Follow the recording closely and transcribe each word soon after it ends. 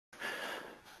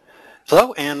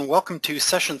Hello and welcome to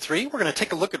session 3. We're going to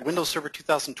take a look at Windows Server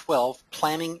 2012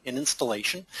 planning and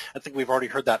installation. I think we've already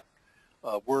heard that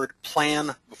word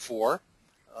plan before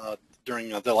during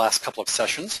the last couple of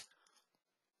sessions.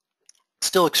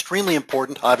 Still extremely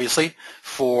important, obviously,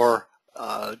 for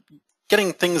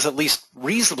getting things at least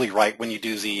reasonably right when you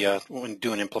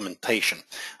do an implementation.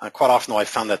 Quite often, though, I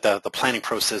found that the planning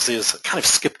process is kind of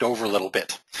skipped over a little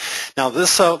bit. Now,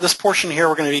 this portion here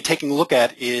we're going to be taking a look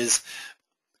at is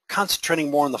concentrating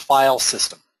more on the file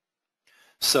system.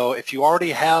 So if you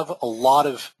already have a lot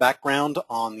of background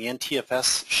on the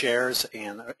NTFS shares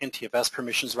and NTFS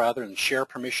permissions rather, and share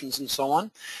permissions and so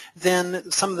on,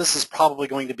 then some of this is probably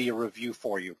going to be a review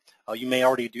for you. You may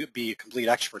already be complete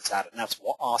experts at it, and that's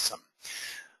awesome.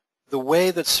 The way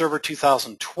that Server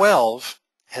 2012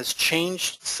 has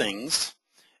changed things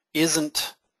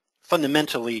isn't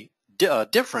fundamentally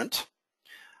different.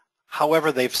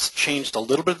 However, they've changed a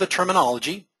little bit of the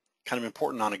terminology, kind of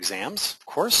important on exams, of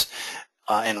course,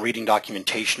 and reading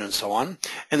documentation and so on.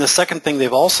 And the second thing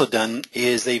they've also done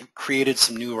is they've created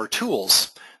some newer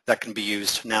tools that can be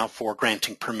used now for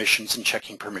granting permissions and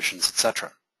checking permissions,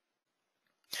 etc.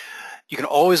 You can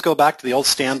always go back to the old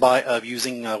standby of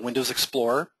using Windows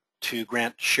Explorer to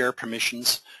grant share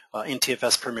permissions,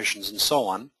 NTFS permissions, and so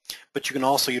on. But you can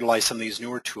also utilize some of these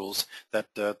newer tools that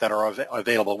are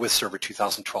available with Server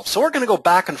 2012. So we're going to go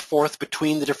back and forth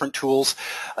between the different tools.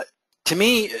 To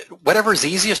me, whatever is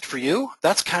easiest for you,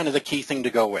 that's kind of the key thing to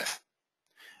go with.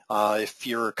 If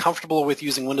you're comfortable with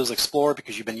using Windows Explorer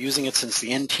because you've been using it since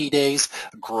the NT days,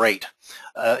 great.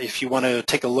 If you want to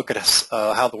take a look at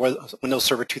how the Windows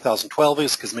Server 2012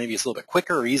 is, because maybe it's a little bit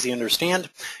quicker or easy to understand,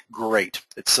 great.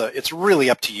 It's really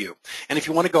up to you. And if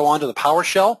you want to go on to the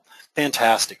PowerShell,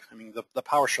 fantastic. I mean, the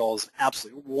PowerShell is an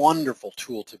absolutely wonderful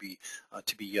tool to be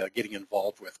getting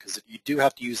involved with, because you do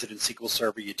have to use it in SQL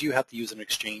Server, you do have to use an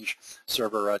Exchange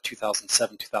Server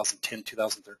 2007, 2010,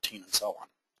 2013, and so on.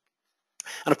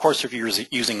 And of course, if you're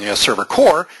using a Server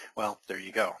Core, well, there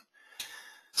you go.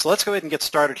 So let's go ahead and get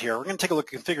started here. We're going to take a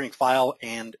look at configuring file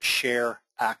and share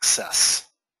access.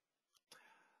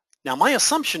 Now, my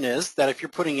assumption is that if you're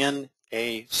putting in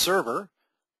a server,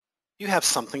 you have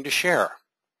something to share.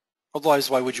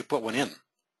 Otherwise, why would you put one in?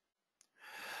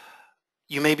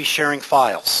 You may be sharing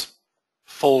files,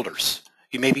 folders.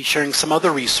 You may be sharing some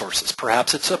other resources.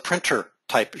 Perhaps it's a printer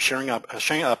type, sharing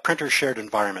a printer shared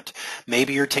environment.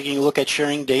 Maybe you're taking a look at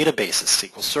sharing databases,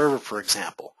 SQL Server, for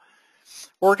example.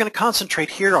 What we're going to concentrate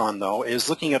here on, though, is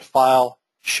looking at file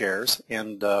shares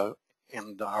and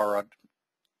our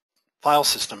file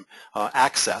system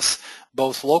access,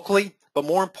 both locally, but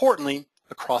more importantly,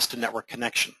 across the network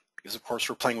connection. Because, of course,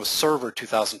 we're playing with Server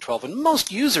 2012, and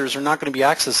most users are not going to be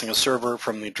accessing a server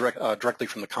from the directly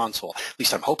from the console. At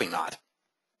least I'm hoping not.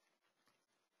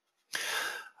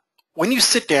 When you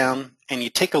sit down and you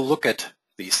take a look at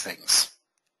these things,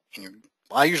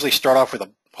 I usually start off with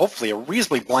hopefully a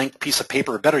reasonably blank piece of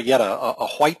paper, or better yet, a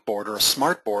whiteboard or a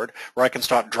smart board where I can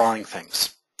start drawing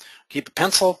things. Keep a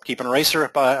pencil, keep an eraser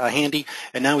handy,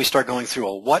 and now we start going through,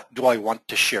 well, what do I want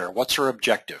to share? What's our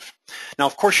objective? Now,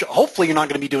 of course, hopefully you're not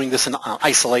going to be doing this in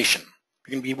isolation.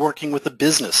 You're going to be working with the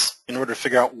business in order to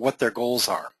figure out what their goals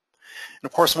are. And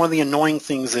of course, one of the annoying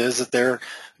things is that they're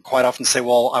quite often say,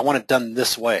 well, I want it done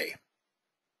this way.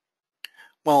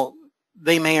 Well,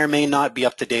 they may or may not be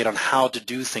up to date on how to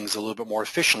do things a little bit more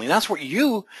efficiently. And that's where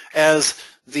you, as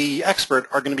the expert,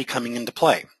 are going to be coming into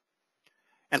play.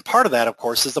 And part of that, of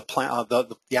course, is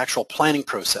the actual planning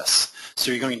process. So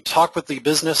you're going to talk with the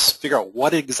business, figure out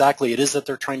what exactly it is that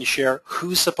they're trying to share,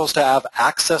 who's supposed to have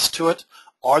access to it,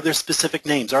 are there specific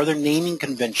names, are there naming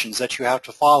conventions that you have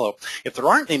to follow? If there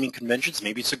aren't naming conventions,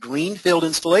 maybe it's a greenfield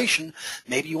installation,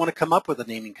 maybe you want to come up with a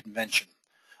naming convention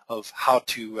of how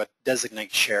to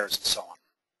designate shares and so on.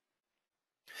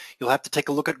 You'll have to take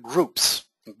a look at groups.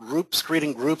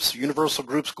 Creating groups, universal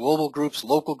groups, global groups,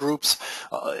 local groups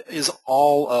is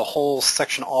all a whole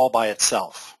section all by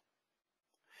itself.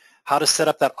 How to set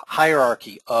up that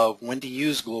hierarchy of when to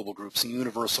use global groups and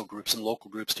universal groups and local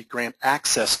groups to grant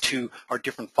access to our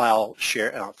different file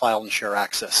and share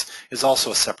access is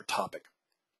also a separate topic.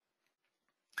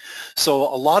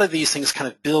 So a lot of these things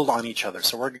kind of build on each other.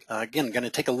 So we're, again, going to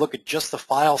take a look at just the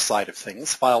file side of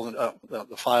things,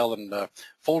 the file and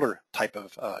folder type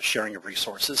of sharing of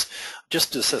resources,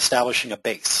 just as establishing a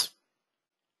base.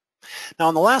 Now,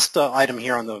 on the last item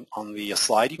here on the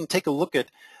slide, you can take a look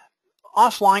at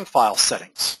offline file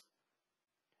settings.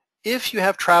 If you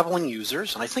have traveling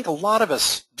users, and I think a lot of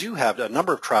us do have a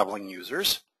number of traveling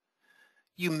users,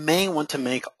 you may want to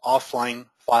make offline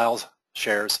file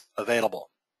shares available.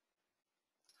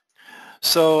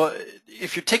 So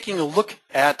if you're taking a look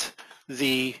at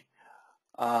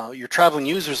your traveling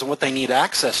users and what they need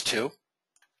access to,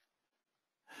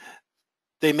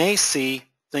 they may see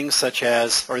things such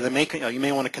as, or you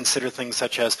may want to consider things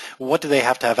such as, what do they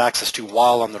have to have access to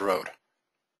while on the road?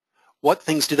 What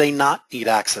things do they not need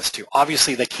access to?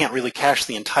 Obviously, they can't really cache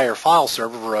the entire file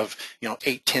server of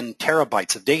 8, 10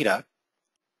 terabytes of data.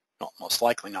 Well, most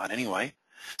likely not anyway.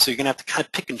 So you're going to have to kind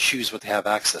of pick and choose what they have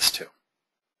access to.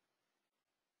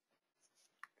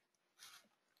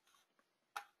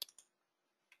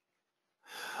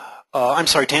 I'm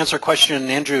sorry, to answer a question,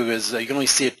 Andrew, is you can only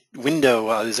see a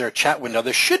window. Is there a chat window?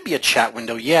 There should be a chat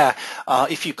window, yeah.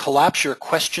 If you collapse your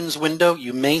questions window,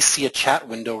 you may see a chat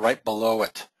window right below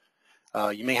it.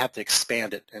 You may have to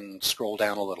expand it and scroll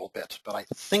down a little bit, but I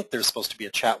think there's supposed to be a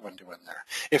chat window in there.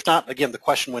 If not, again, the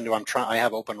question window I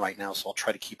have open right now, so I'll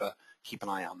try to keep an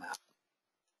eye on that.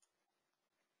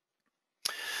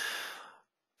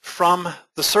 From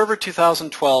the Server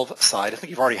 2012 side, I think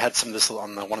you've already had some of this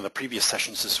on one of the previous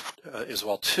sessions as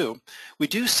well too, we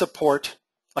do support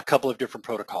a couple of different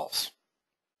protocols.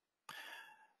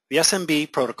 The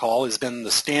SMB protocol has been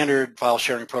the standard file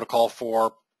sharing protocol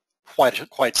for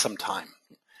quite some time.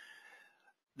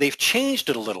 They've changed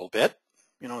it a little bit,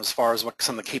 as far as what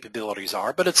some of the capabilities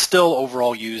are, but it's still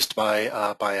overall used with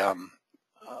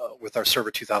our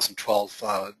Server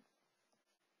 2012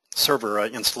 server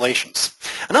installations.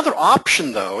 Another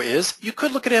option, though, is you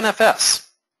could look at NFS.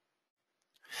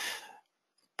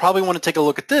 Probably want to take a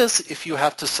look at this if you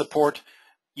have to support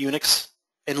Unix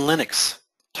and Linux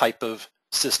type of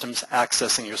systems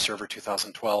accessing your Server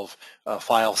 2012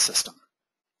 file system.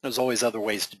 There's always other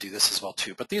ways to do this as well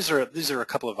too, but these are a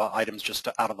couple of items just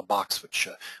out of the box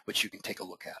which you can take a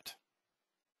look at.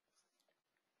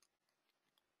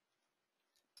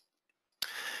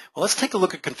 Well, let's take a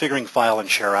look at configuring file and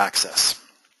share access.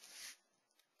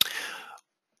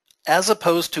 As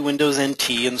opposed to Windows NT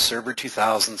and Server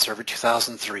 2000, Server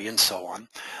 2003, and so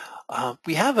on,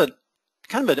 we have a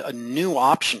kind of a new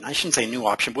option. I shouldn't say new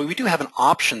option, but we do have an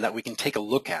option that we can take a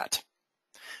look at.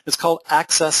 It's called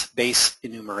access-based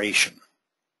enumeration.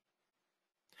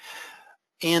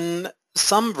 In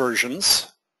some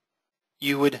versions,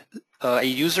 a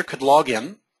user could log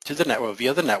in to the network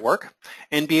via the network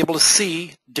and be able to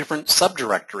see different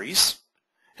subdirectories,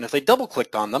 and if they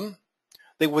double-clicked on them,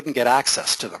 they wouldn't get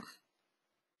access to them.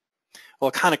 Well,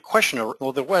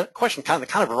 the question kind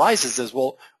of arises is,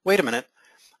 well, wait a minute.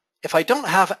 If I don't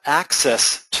have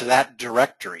access to that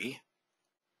directory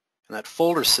and that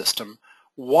folder system,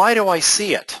 why do I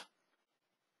see it?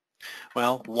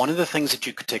 Well, one of the things that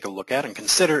you could take a look at and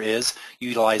consider is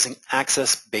utilizing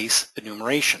access-based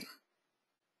enumeration.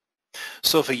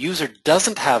 So if a user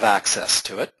doesn't have access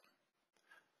to it,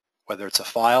 whether it's a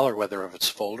file or whether it's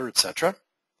a folder, etc.,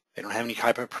 they don't have any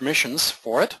type of permissions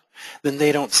for it, then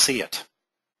they don't see it.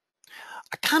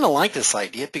 I kind of like this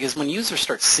idea because when users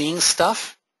start seeing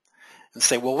stuff and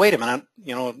say, well, wait a minute,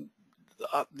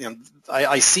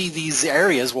 I see these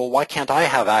areas, well, why can't I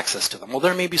have access to them? Well,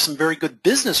 there may be some very good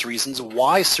business reasons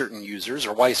why certain users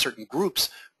or why certain groups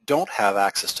don't have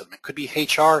access to them. It could be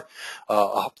HR,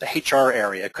 the HR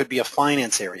area. It could be a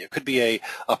finance area. It could be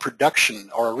a production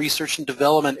or a research and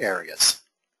development areas.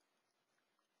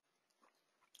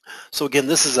 So again,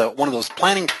 this is one of those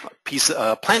planning pieces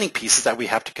that we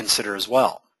have to consider as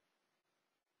well.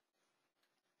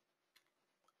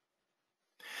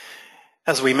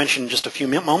 As we mentioned just a few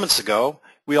moments ago,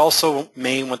 we also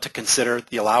may want to consider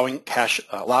the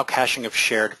allow caching of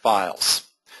shared files.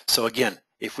 So again,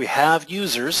 if we have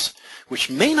users which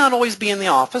may not always be in the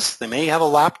office, they may have a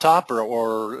laptop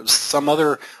or some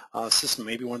other system,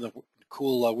 maybe one of the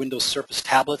cool Windows Surface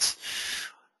tablets,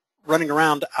 running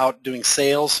around out doing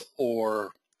sales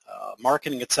or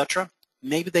marketing, etc.,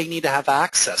 maybe they need to have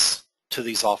access to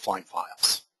these offline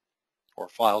files or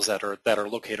files that are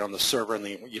located on the server, and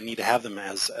you need to have them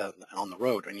as on the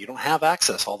road, and you don't have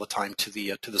access all the time to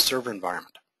the server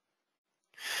environment.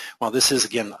 Well, this is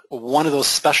again one of those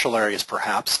special areas,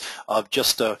 perhaps, of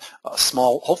just a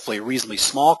small, hopefully a reasonably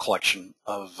small collection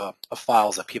of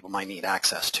files that people might need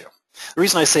access to. The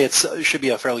reason I say it should be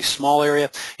a fairly small area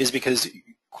is because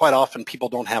quite often people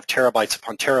don't have terabytes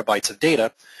upon terabytes of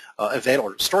data available,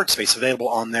 or storage space available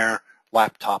on their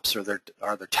laptops or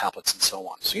their tablets and so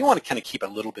on. So you want to kind of keep it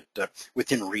a little bit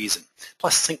within reason.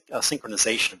 Plus,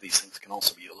 synchronization of these things can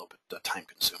also be a little bit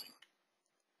time-consuming.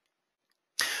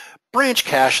 Branch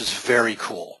cache is very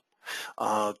cool.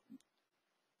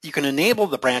 You can enable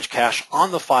the branch cache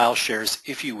on the file shares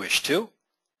if you wish to.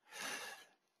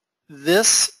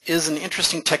 This is an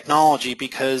interesting technology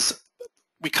because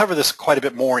we cover this quite a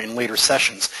bit more in later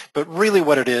sessions, but really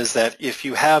what it is that if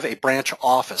you have a branch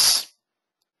office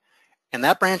and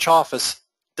that branch office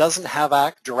doesn't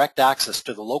have direct access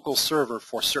to the local server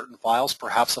for certain files.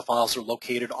 Perhaps the files are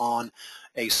located on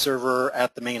a server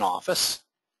at the main office.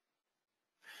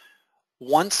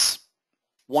 Once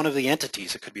one of the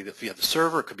entities, it could be via the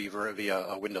server, it could be via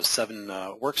a Windows 7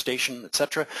 workstation,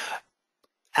 etc.,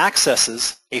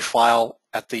 accesses a file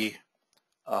at the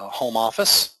home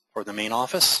office or the main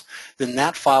office, then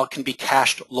that file can be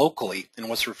cached locally in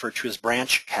what's referred to as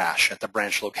branch cache at the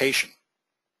branch location,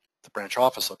 the branch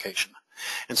office location.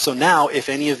 And so now if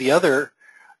any of the other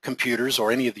computers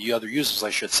or any of the other users, I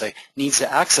should say, needs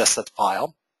to access that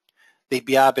file, they'd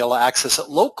be able to access it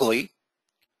locally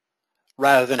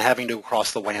rather than having to go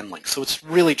across the WAN link. So it's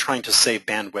really trying to save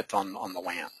bandwidth on the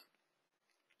WAN.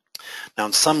 Now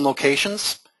in some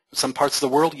locations, in some parts of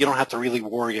the world, you don't have to really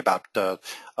worry about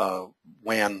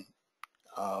WAN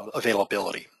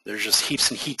availability. There's just heaps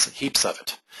and heaps of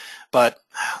it. But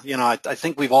you know, I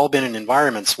think we've all been in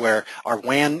environments where our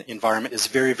WAN environment is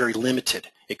very, very limited.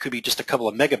 It could be just a couple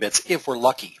of megabits if we're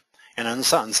lucky. And in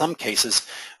some cases,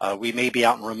 we may be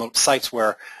out in remote sites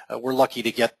where we're lucky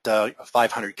to get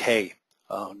 500K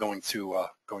going through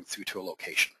to a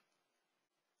location.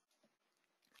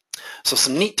 So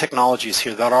some neat technologies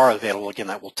here that are available, again,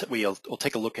 that we'll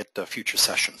take a look at future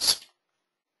sessions.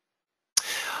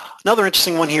 Another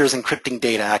interesting one here is encrypting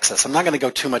data access. I'm not going to go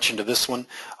too much into this one,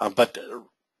 but it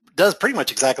does pretty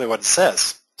much exactly what it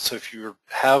says. So if you're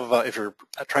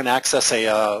trying to access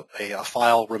a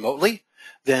file remotely,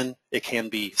 then it can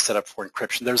be set up for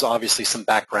encryption. There's obviously some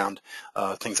background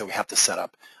things that we have to set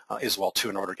up as well too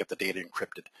in order to get the data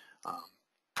encrypted,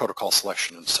 protocol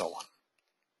selection and so on.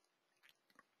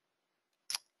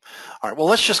 All right, well,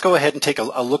 let's just go ahead and take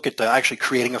a look at actually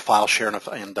creating a file share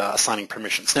and assigning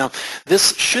permissions. Now,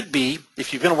 this should be,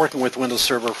 if you've been working with Windows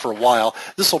Server for a while,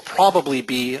 this will probably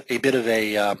be a bit of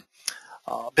a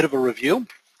review.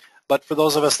 But for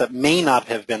those of us that may not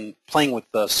have been playing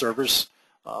with the servers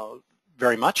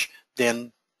very much,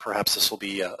 then perhaps this will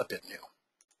be a bit new.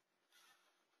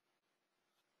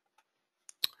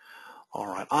 All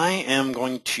right, I am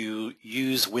going to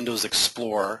use Windows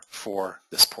Explorer for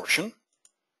this portion.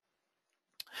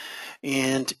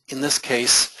 And in this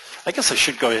case, I guess I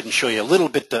should go ahead and show you a little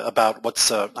bit about what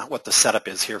the setup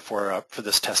is here for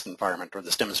this test environment or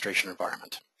this demonstration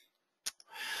environment.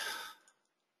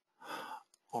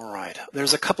 All right,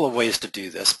 there's a couple of ways to do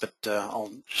this, but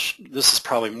this is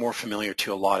probably more familiar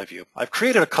to a lot of you. I've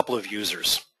created a couple of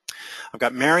users. I've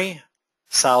got Mary,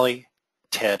 Sally,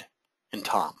 Ted, and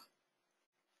Tom.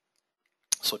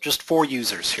 So just 4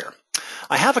 users here.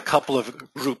 I have a couple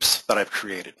of groups that I've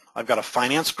created. I've got a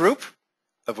finance group,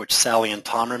 of which Sally and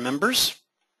Tom are members.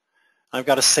 I've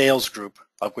got a sales group,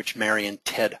 of which Mary and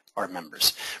Ted are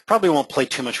members. Probably won't play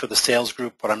too much with the sales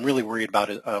group. What I'm really worried about,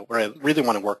 where I really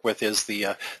want to work with, is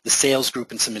the sales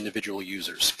group and some individual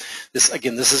users. This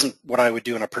isn't what I would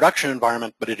do in a production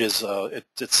environment, but it is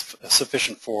it's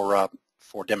sufficient for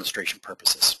demonstration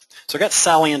purposes. So I've got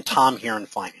Sally and Tom here in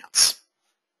finance.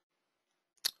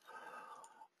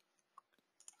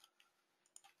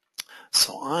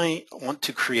 So I want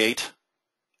to create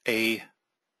a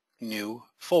new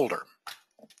folder.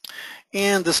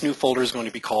 And this new folder is going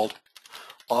to be called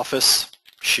Office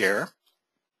Share,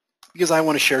 because I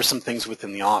want to share some things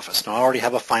within the office. Now I already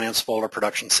have a finance folder,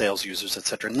 production, sales, users,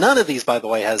 etc. None of these, by the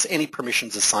way, has any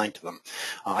permissions assigned to them.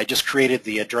 I just created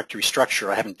the directory structure.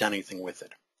 I haven't done anything with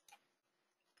it.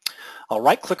 I'll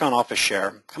right-click on Office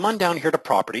Share, come on down here to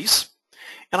Properties,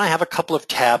 and I have a couple of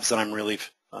tabs that I'm really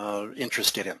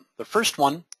interested in. The first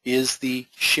one is the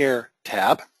Share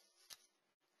tab.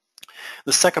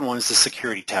 The second one is the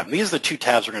Security tab. These are the 2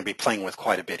 tabs we're going to be playing with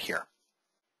quite a bit here.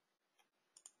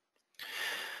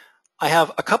 I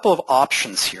have a couple of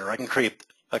options here. I can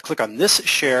click on this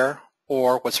Share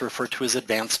or what's referred to as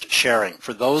Advanced Sharing.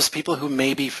 For those people who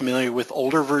may be familiar with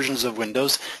older versions of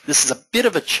Windows, this is a bit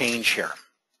of a change here.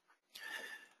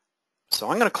 So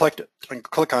I'm going to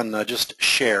click on just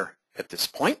Share at this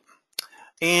point.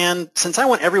 And since I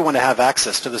want everyone to have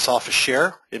access to this Office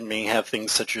Share, it may have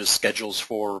things such as schedules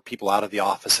for people out of the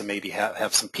office and maybe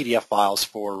have some PDF files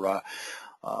for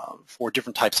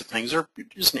different types of things, or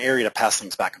just an area to pass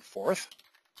things back and forth.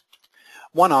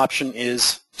 One option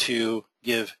is to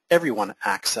give everyone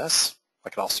access.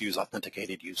 I could also use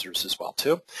authenticated users as well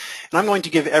too. And I'm going to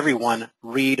give everyone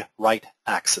read-write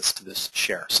access to this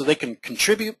share, so they can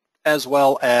contribute as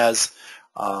well as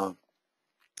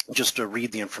just to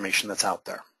read the information that's out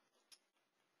there.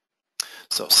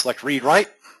 So select Read Write,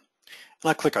 and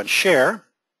I click on Share,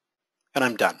 and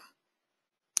I'm done.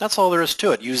 That's all there is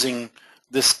to it using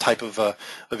this type of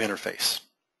interface.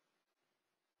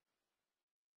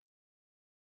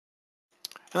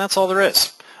 And that's all there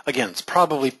is. Again, it's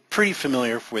probably pretty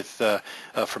familiar with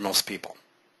for most people.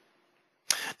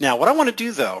 Now, what I want to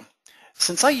do, though,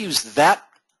 since I use that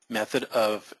method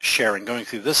of sharing, going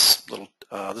through this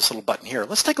little button here,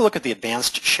 let's take a look at the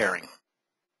advanced sharing.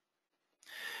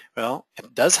 Well,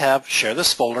 it does have Share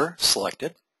This Folder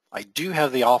selected. I do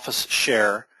have the Office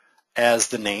Share as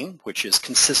the name, which is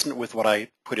consistent with what I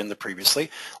put in the previously.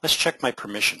 Let's check my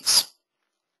permissions.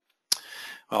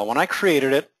 Well, when I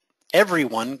created it,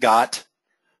 everyone got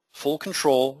full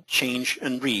control, change,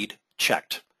 and read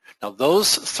checked. Now,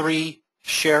 those three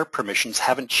share permissions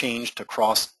haven't changed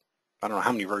across, I don't know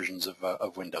how many versions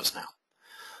of Windows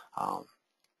now.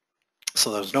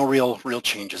 So there's no real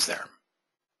changes there.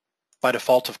 By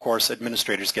default, of course,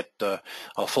 administrators get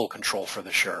full control for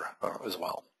the share as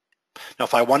well. Now,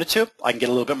 if I wanted to, I can get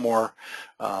a little bit more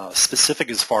specific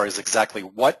as far as exactly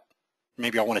what.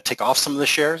 Maybe I want to take off some of the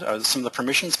shares, some of the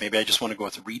permissions. Maybe I just want to go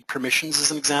with read permissions as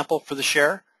an example for the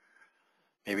share.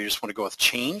 Maybe I just want to go with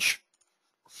change,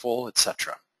 full,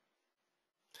 etc.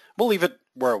 We'll leave it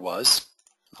where it was.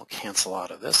 I'll cancel out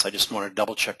of this. I just want to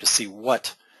double check to see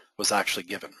what was actually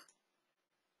given.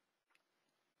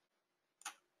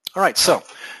 All right, so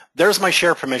there's my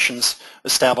share permissions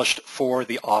established for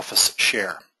the Office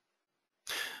Share.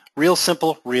 Real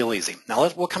simple, real easy. Now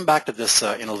we'll come back to this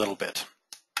in a little bit.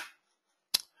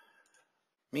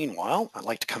 Meanwhile, I'd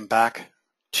like to come back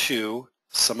to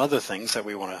some other things that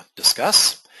we want to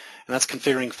discuss, and that's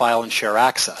configuring file and share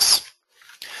access.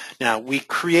 Now, we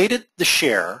created the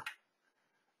share,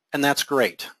 and that's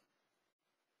great.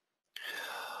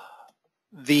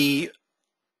 The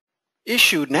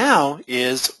issue now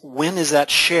is when is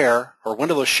that share, or when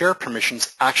do those share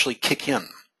permissions actually kick in?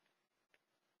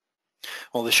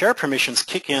 Well, the share permissions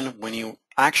kick in when you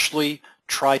actually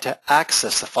try to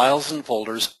access the files and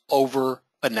folders over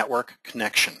a network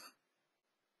connection.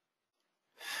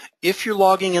 If you're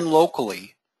logging in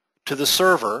locally to the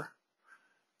server,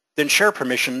 then share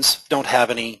permissions don't have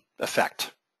any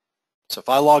effect. So if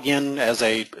I log in as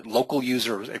a local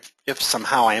user, if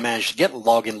somehow I manage to get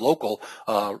login local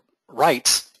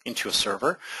rights into a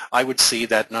server, I would see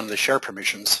that none of the share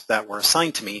permissions that were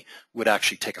assigned to me would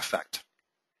actually take effect.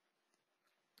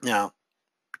 Now,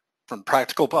 from a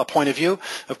practical point of view,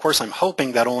 of course, I'm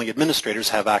hoping that only administrators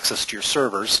have access to your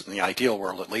servers, in the ideal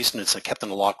world at least, and it's kept in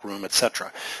a locked room,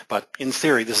 etc. But in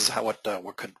theory, this is how what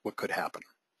could happen.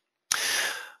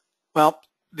 Well,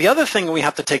 the other thing we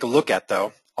have to take a look at,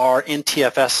 though, are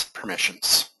NTFS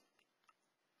permissions.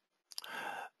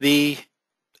 The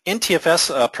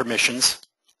NTFS permissions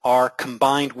are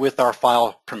combined with our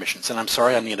file permissions. And I'm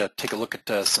sorry, I need to take a look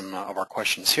at some of our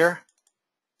questions here.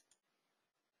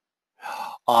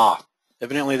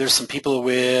 Evidently there's some people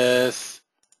with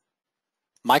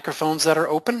microphones that are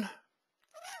open.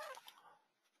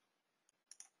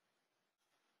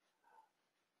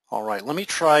 All right, let me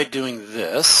try doing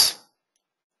this.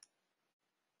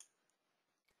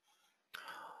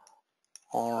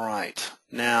 All right,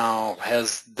 now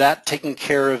has that taken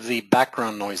care of the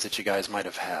background noise that you guys might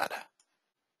have had?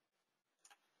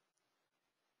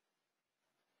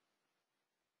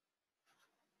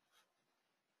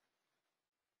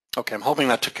 Okay, I'm hoping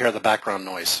that took care of the background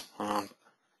noise.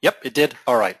 Yep, it did.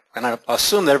 All right, and I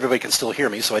assume that everybody can still hear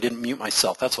me, so I didn't mute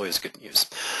myself. That's always good news.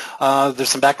 There's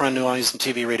some background noise on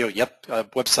TV, radio. Yep,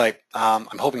 website. I'm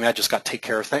hoping that just got taken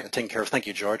care of. Thank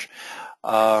you, George.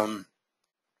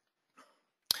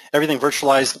 Everything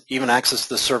virtualized, even access to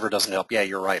the server doesn't help. Yeah,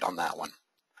 you're right on that one.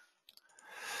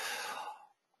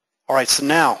 All right, so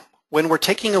now when we're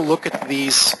taking a look at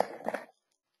these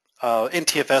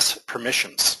NTFS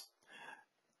permissions,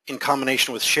 in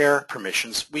combination with share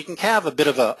permissions, we can have a bit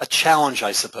of a challenge,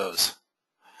 I suppose.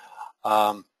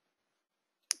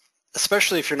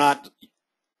 Especially if you're not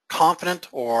confident,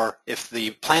 or if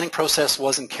the planning process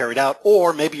wasn't carried out,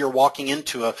 or maybe you're walking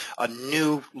into a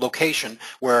new location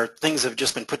where things have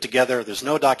just been put together, there's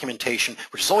no documentation,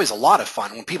 which is always a lot of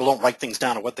fun when people don't write things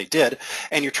down of what they did,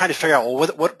 and you're trying to figure out,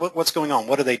 well, what's going on?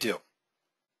 What do they do?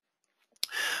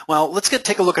 Well, let's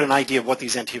take a look at an idea of what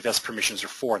these NTFS permissions are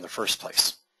for in the first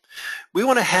place. We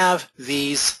want to have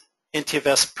these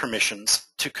NTFS permissions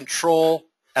to control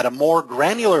at a more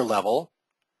granular level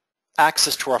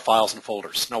access to our files and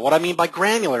folders. Now, what I mean by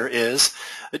granular is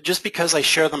that just because I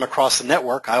share them across the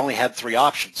network, I only had three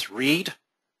options: read,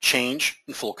 change,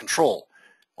 and full control.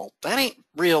 Well, that ain't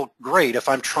real great if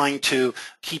I'm trying to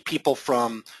keep people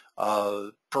from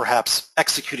perhaps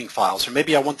executing files, or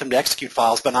maybe I want them to execute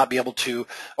files but not be able to,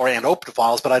 and open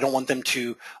files, but I don't want them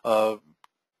to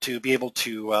be able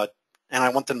to and I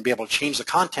want them to be able to change the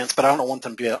contents, but I don't want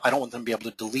them to be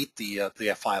able to delete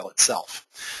the file itself.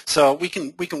 So we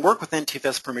can work with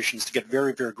NTFS permissions to get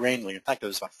very, very granular. In fact,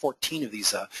 there's about 14 of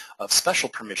these of special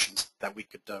permissions that we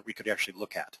could actually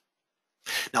look at.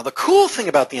 Now, the cool thing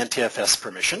about the NTFS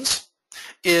permissions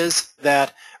is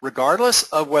that regardless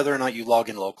of whether or not you log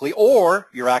in locally or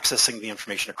you're accessing the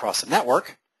information across the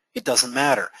network, it doesn't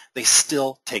matter. They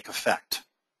still take effect.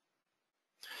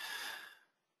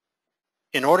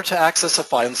 In order to access a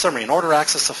file, in summary, in order to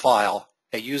access a file,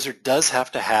 a user does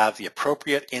have to have the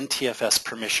appropriate NTFS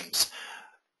permissions.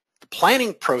 The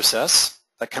planning process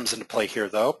that comes into play here,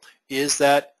 though, is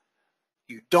that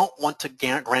you don't want to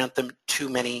grant them too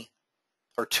many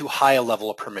or too high a level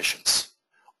of permissions.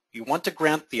 You want to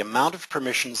grant the amount of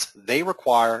permissions they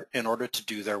require in order to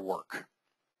do their work.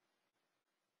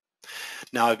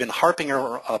 Now, I've been harping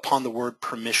upon the word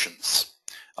permissions.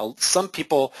 Some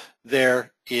people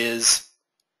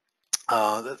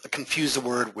confuse the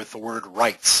word with the word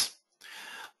rights.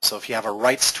 So if you have a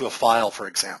rights to a file, for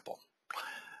example.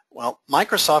 Well,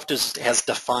 Microsoft has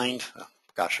defined, oh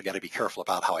gosh, I got to be careful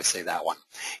about how I say that one.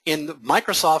 In the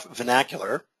Microsoft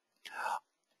vernacular,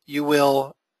 you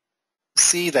will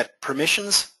see that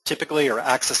permissions typically are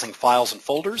accessing files and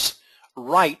folders.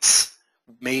 Rights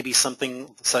may be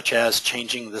something such as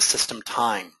changing the system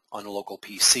time on a local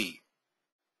PC.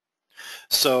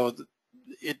 So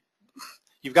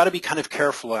you've got to be kind of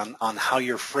careful on how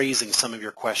you're phrasing some of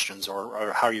your questions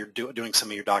or how you're doing some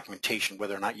of your documentation,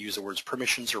 whether or not you use the words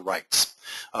permissions or rights.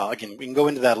 Again, we can go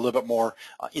into that a little bit more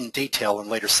in detail in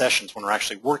later sessions when we're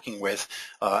actually working with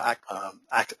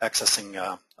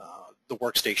accessing the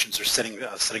workstations or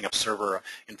setting up server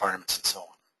environments and so on.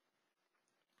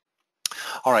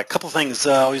 All right, a couple things.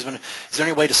 Is there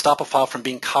any way to stop a file from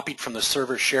being copied from the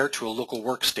server share to a local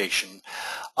workstation?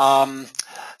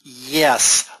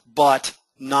 Yes, but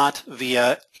not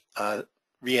via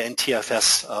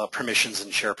NTFS permissions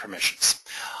and share permissions.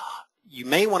 You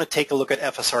may want to take a look at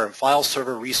FSR and File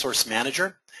Server Resource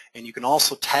Manager, and you can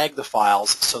also tag the files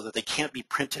so that they can't be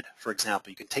printed. For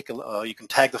example, you can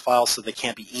tag the files so they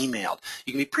can't be emailed.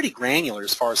 You can be pretty granular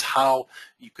as far as what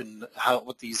you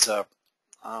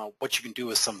can do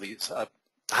with some of these,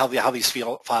 how these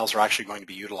files are actually going to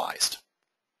be utilized.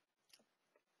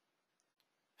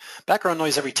 Background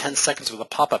noise every 10 seconds with a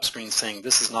pop-up screen saying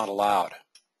this is not allowed.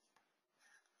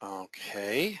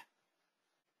 Okay.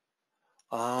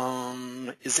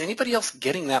 Is anybody else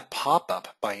getting that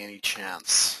pop-up by any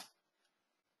chance?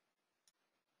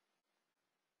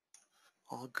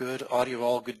 All good, audio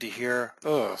all good to hear.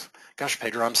 Oh, gosh,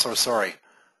 Pedro, I'm so sorry.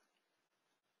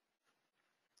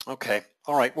 Okay,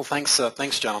 all right, well, thanks,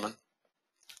 gentlemen.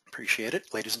 Appreciate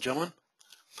it, ladies and gentlemen.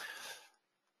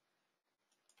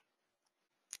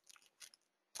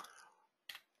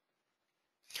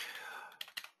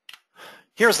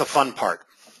 Here's the fun part.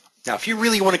 Now, if you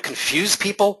really want to confuse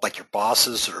people, like your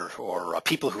bosses or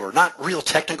people who are not real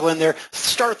technical in there,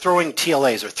 start throwing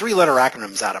TLAs or three-letter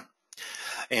acronyms at them,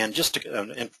 and just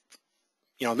to,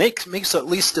 makes it at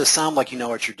least sound like you know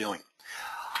what you're doing.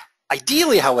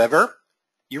 Ideally, however,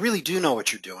 you really do know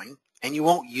what you're doing, and you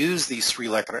won't use these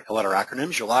three-letter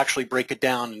acronyms. You'll actually break it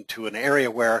down into an area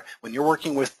where, when you're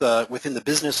working with within the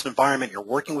business environment, you're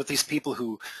working with these people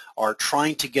who are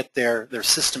trying to get their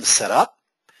systems set up.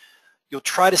 You'll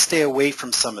try to stay away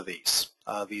from some of these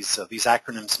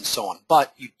acronyms and so on,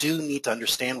 but you do need to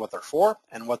understand what they're for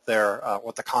and what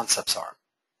the concepts are.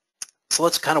 So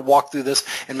let's kind of walk through this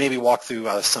and maybe walk through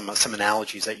some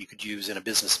analogies that you could use in a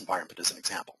business environment as an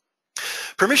example.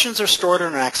 Permissions are stored in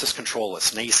an access control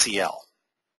list, an ACL.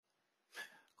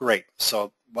 Great.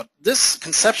 So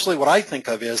conceptually what I think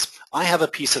of is I have a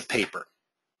piece of paper,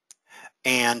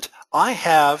 and I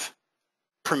have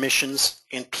permissions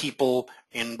and people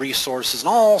and resources and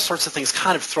all sorts of things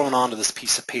kind of thrown onto this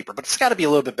piece of paper, but it's got to be a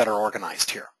little bit better organized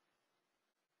here.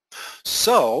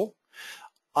 So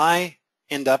I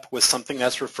end up with something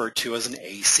that's referred to as an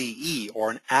ACE,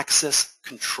 or an access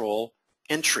control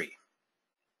entry.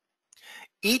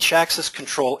 Each access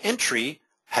control entry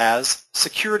has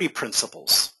security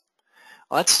principles.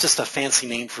 Well, that's just a fancy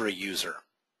name for a user.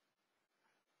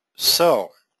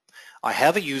 So I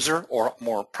have a user, or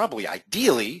more probably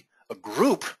ideally, a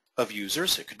group of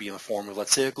users. It could be in the form of,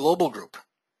 let's say, a global group.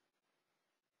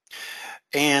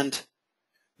 And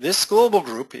this global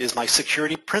group is my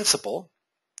security principal,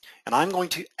 and I'm going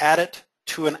to add it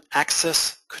to an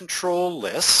access control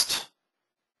list,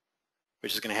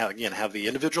 which is going to have the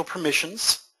individual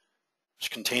permissions,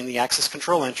 which contain the access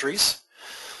control entries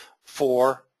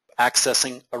for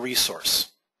accessing a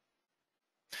resource.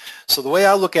 So the way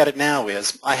I look at it now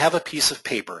is I have a piece of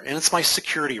paper, and it's my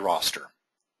security roster.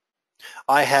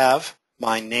 I have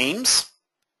my names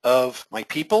of my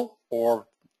people or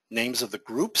names of the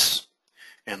groups.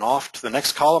 And off to the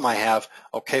next column I have,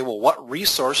 okay, well, what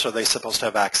resource are they supposed to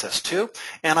have access to?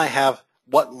 And I have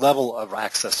what level of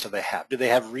access do they have? Do they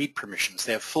have read permissions? Do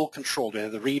they have full control? Do they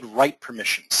have the read-write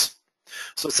permissions?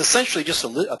 So it's essentially just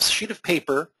a sheet of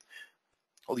paper,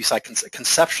 at least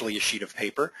conceptually a sheet of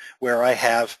paper, where I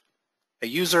have a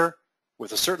user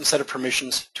with a certain set of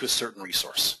permissions to a certain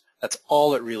resource. That's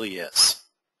all it really is.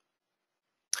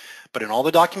 But in all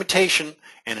the documentation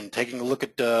and in taking a look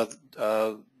at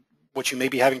what you may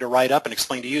be having to write up and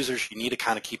explain to users, you need to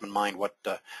kind of keep in mind what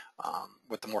the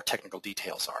more technical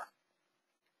details are.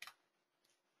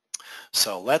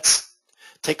 So let's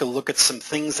take a look at some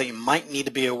things that you might need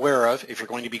to be aware of if you're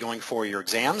going to be going for your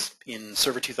exams in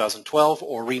Server 2012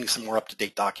 or reading some more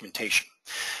up-to-date documentation.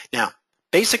 Now,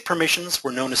 basic permissions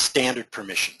were known as standard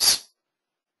permissions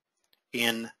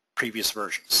in previous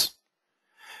versions.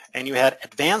 And you had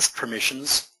advanced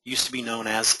permissions, used to be known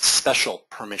as special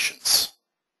permissions.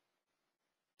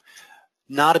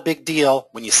 Not a big deal.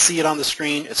 When you see it on the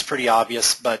screen, it's pretty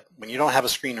obvious, but when you don't have a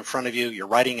screen in front of you, you're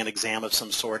writing an exam of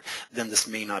some sort, then this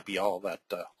may not be all that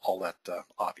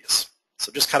obvious.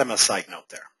 So just kind of a side note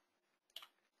there.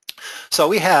 So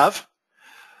we have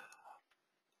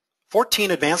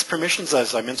 14 advanced permissions,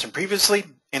 as I mentioned previously,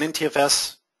 and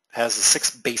NTFS has the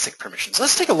 6 basic permissions.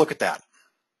 Let's take a look at that.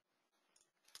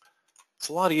 It's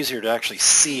a lot easier to actually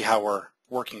see how we're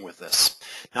working with this.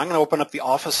 Now I'm going to open up the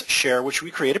Office share, which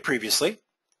we created previously.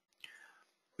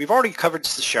 We've already covered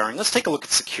the sharing. Let's take a look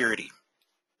at security.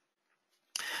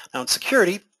 Now in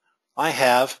security, I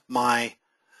have my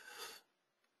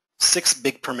 6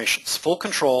 big permissions: full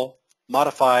control,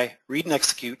 modify, read and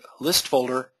execute, list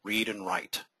folder, read and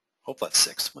write. Hope that's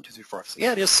 6. 1, 2, 3, 4, 5, 6.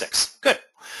 Yeah, it is 6. Good.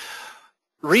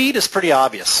 Read is pretty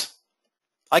obvious.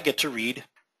 I get to read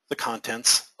the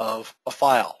contents of a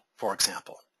file, for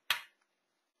example.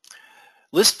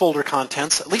 List folder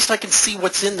contents, at least I can see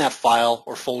what's in that file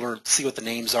or folder, see what the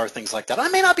names are, things like that. I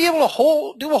may not be able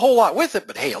to do a whole lot with it,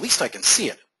 but hey, at least I can see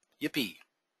it. Yippee.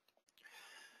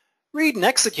 Read and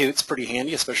execute is pretty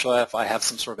handy, especially if I have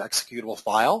some sort of executable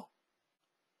file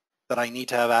that I need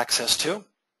to have access to.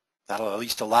 That'll at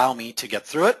least allow me to get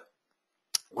through it.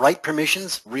 Write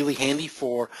permissions, really handy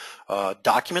for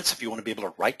documents if you want to be able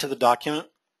to write to the document.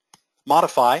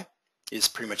 Modify is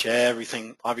pretty much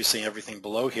everything, obviously everything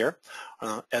below here,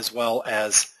 as well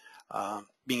as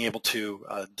being able to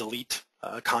delete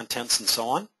contents and so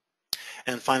on.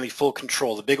 And finally, full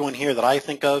control. The big one here that I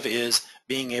think of is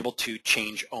being able to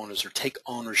change owners or take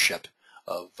ownership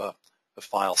of the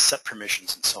file, set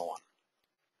permissions, and so on.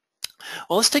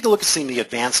 Well, let's take a look at seeing the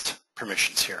advanced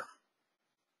permissions here.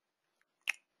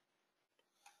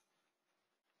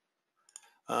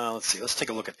 Let's see, let's take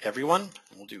a look at everyone,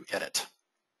 and we'll do edit.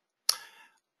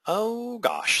 Oh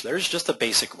gosh, there's just the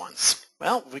basic ones.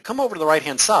 Well, if we come over to the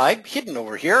right-hand side, hidden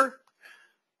over here,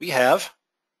 we have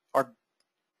our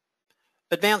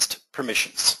advanced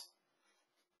permissions.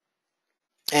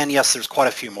 And yes, there's quite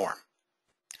a few more.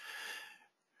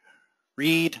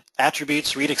 Read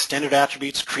attributes, read extended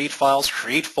attributes, create files,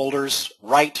 create folders,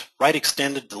 write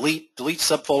extended, delete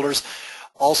subfolders,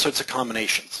 all sorts of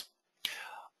combinations.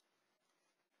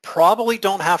 Probably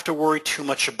don't have to worry too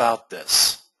much about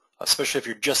this, especially if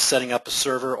you're just setting up a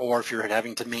server or if you're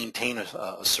having to maintain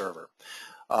a server.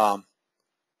 The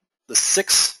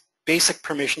 6 basic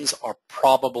permissions are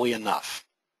probably enough.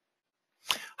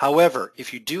 However,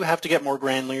 if you do have to get more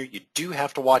granular, you do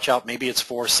have to watch out. Maybe it's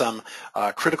for some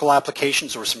critical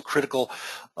applications or some critical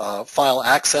file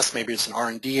access. Maybe it's an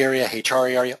R&D area, HR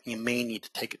area. You may need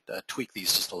to tweak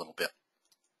these just a little bit.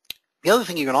 The other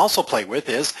thing you can also play with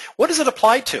is, what does it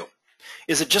apply to?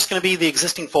 Is it just going to be the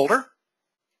existing folder?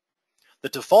 The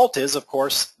default is, of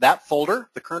course, that folder,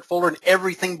 the current folder, and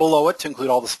everything below it to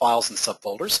include all the files and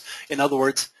subfolders. In other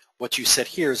words, what you set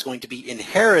here is going to be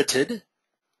inherited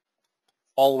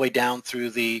all the way down through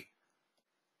the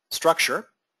structure.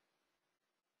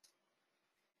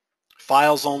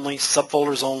 Files only,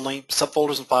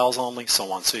 subfolders and files only,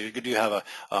 so on. So you do have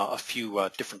a few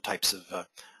different types of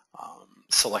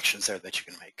selections there that you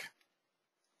can make.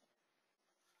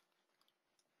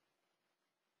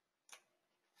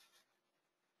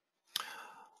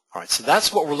 All right, so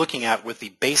that's what we're looking at with the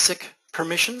basic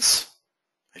permissions,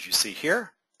 as you see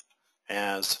here,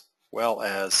 as well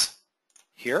as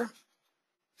here,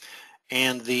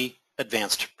 and the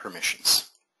advanced permissions.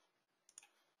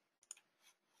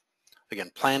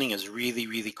 Again, planning is really,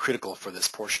 really critical for this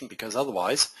portion because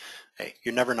otherwise, hey,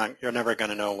 you're never going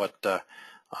to know what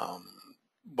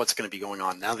what's going to be going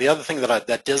on. Now, the other thing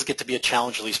that does get to be a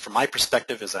challenge, at least from my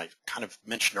perspective, as I kind of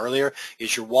mentioned earlier,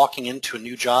 is you're walking into a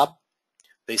new job.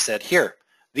 They said, here,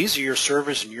 these are your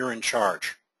servers and you're in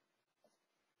charge.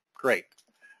 Great.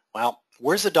 Well,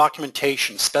 where's the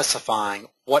documentation specifying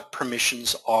what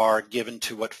permissions are given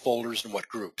to what folders and what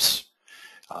groups?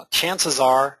 Chances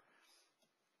are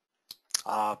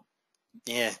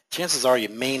you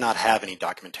may not have any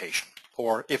documentation.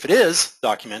 Or if it is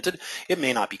documented, it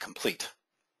may not be complete.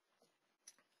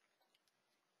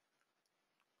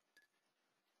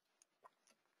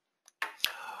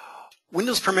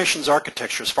 Windows permissions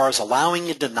architecture, as far as allowing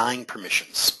and denying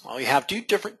permissions. Well, we have two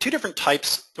different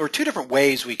types, or two different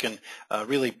ways we can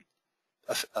really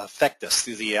affect this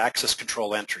through the access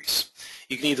control entries.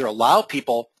 You can either allow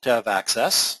people to have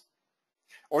access,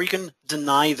 or you can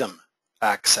deny them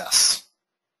access.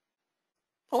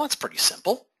 Well, that's pretty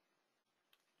simple.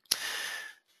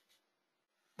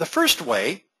 The first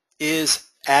way is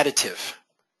additive.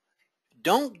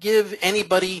 Don't give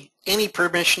anybody any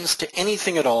permissions to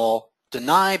anything at all.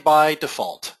 Deny by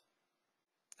default.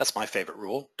 That's my favorite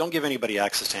rule. Don't give anybody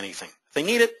access to anything. If they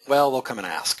need it, well, they'll come and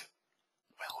ask.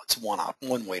 Well, it's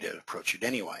one way to approach it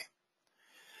anyway.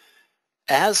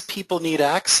 As people need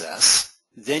access,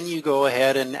 then you go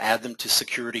ahead and add them to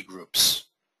security groups,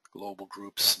 global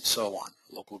groups, and so on,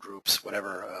 local groups,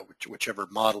 whatever, whichever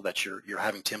model that you're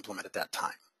having to implement at that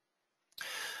time.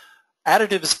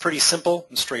 Additive is pretty simple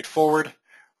and straightforward.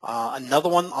 Another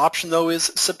option, though, is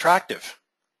subtractive.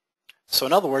 So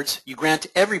in other words, you grant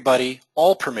everybody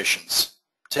all permissions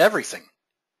to everything.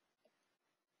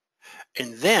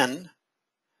 And then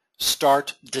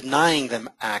start denying them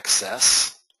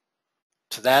access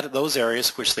to those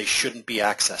areas which they shouldn't be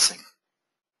accessing.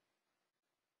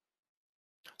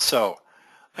 So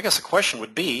I guess the question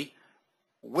would be,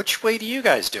 which way do you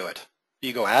guys do it? Do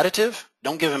you go additive,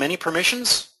 don't give them any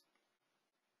permissions,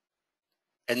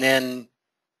 and then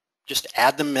just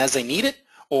add them as they need it?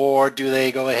 Or do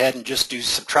they go ahead and just do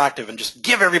subtractive and just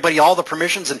give everybody all the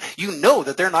permissions, and you know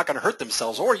that they're not going to hurt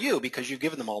themselves or you because you've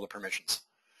given them all the permissions?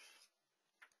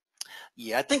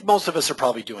 Yeah, I think most of us are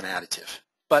probably doing additive.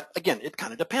 But again, it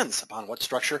kind of depends upon what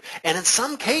structure. And in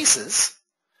some cases,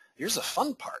 here's the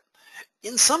fun part.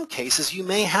 In some cases, you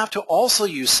may have to also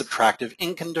use subtractive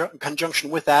in conjunction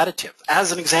with additive.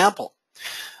 As an example,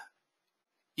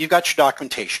 you've got your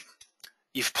documentation.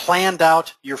 You've planned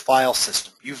out your file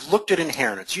system. You've looked at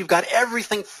inheritance. You've got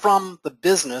everything from the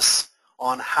business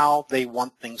on how they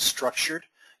want things structured.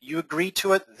 You agree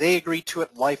to it. They agree to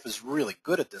it. Life is really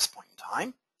good at this point in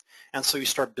time. And so you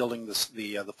start building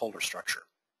the folder structure.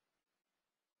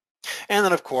 And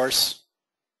then, of course,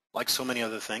 like so many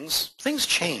other things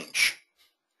change.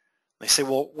 They say,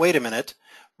 well, wait a minute.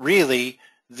 Really,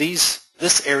 this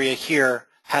area here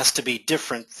has to be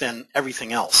different than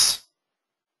everything else.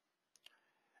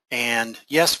 And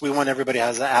yes, we want everybody to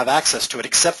have access to it,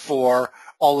 except for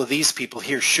all of these people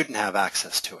here shouldn't have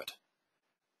access to it.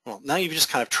 Well, now you've just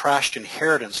kind of trashed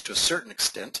inheritance to a certain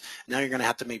extent. Now you're going to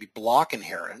have to maybe block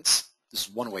inheritance. This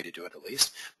is one way to do it, at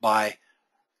least, by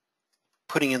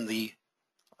putting in the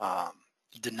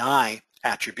deny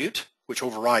attribute, which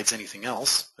overrides anything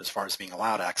else as far as being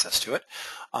allowed access to it,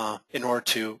 in order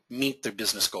to meet their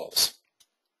business goals.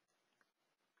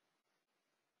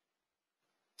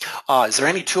 Is there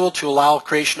any tool to allow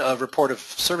creation of report of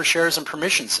server shares and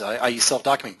permissions, i.e.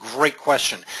 self-document? Great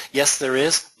question. Yes, there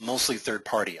is, mostly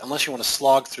third-party, unless you want to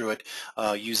slog through it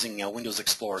using Windows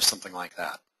Explorer or something like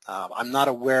that. I'm not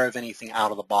aware of anything out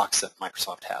of the box that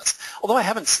Microsoft has. Although I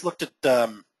haven't looked at,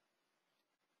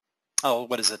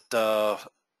 what is it, not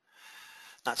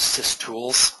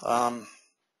SysTools.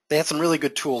 They had some really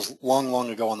good tools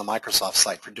long ago on the Microsoft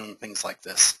site for doing things like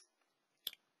this.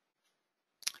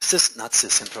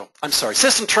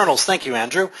 Sysinternals. Thank you,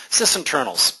 Andrew.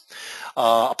 Sysinternals.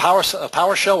 A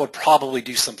PowerShell would probably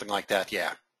do something like that,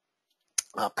 yeah.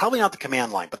 Probably not the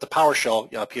command line, but the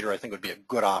PowerShell, Peter, I think would be a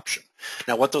good option.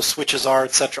 Now, what those switches are,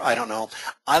 etc., I don't know.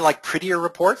 I like prettier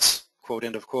reports, quote,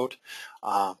 end of quote,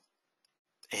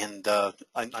 and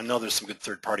I know there's some good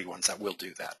third-party ones that will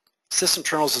do that.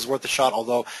 Sysinternals is worth a shot,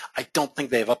 although I don't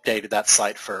think they've updated that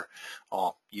site for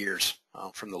years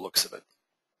from the looks of it.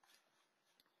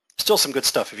 Still some good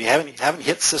stuff. If you haven't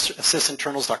hit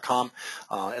sysinternals.com,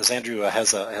 as Andrew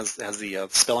has the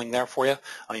spelling there for you,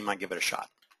 you might give it a shot.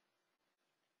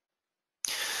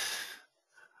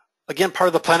 Again, part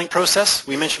of the planning process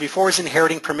we mentioned before is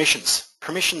inheriting permissions.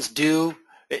 Permissions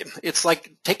it's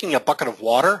like taking a bucket of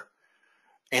water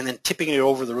and then tipping it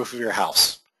over the roof of your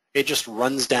house. It just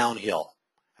runs downhill.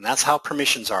 And that's how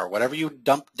permissions are. Whatever you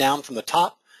dump down from the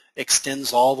top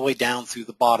extends all the way down through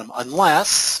the bottom,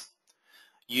 unless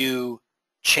you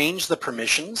change the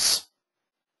permissions,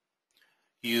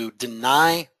 you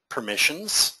deny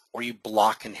permissions, or you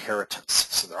block inheritance.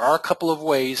 So there are a couple of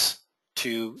ways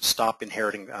to stop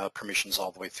inheriting permissions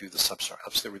all the way through the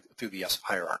through the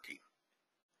hierarchy.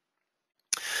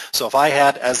 So if I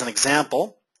had, as an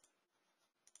example,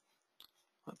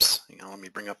 oops, hang on, let me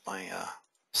bring up my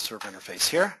server interface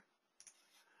here.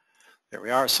 There we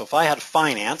are. So if I had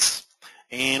finance,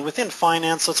 and within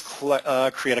finance, let's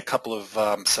create a couple of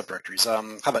subdirectories.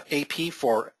 How about AP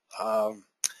for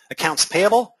accounts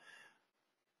payable?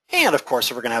 And of course,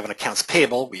 if we're going to have an accounts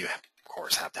payable, we of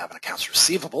course have to have an accounts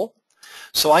receivable.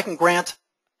 So I can grant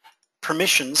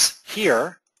permissions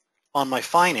here on my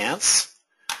finance,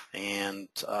 and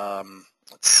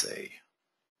let's say,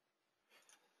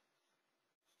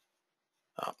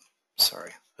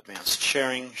 sorry, advanced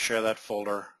sharing, share that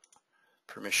folder,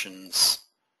 permissions.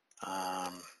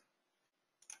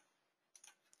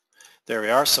 There we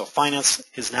are. So finance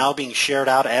is now being shared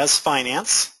out as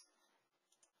finance.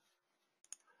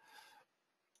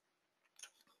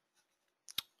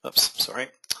 Oops, sorry.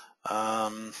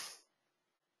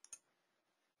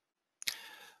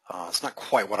 It's not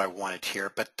quite what I wanted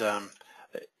here, but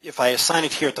if I assign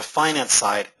it here at the finance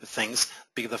side of things,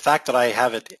 the fact that I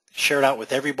have it shared out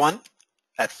with everyone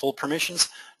at full permissions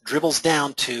dribbles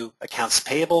down to accounts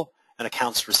payable and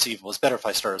accounts receivable. It's better if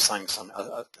I start assigning some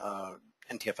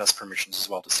NTFS permissions as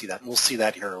well to see that, and we'll see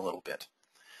that here in a little bit.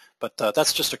 But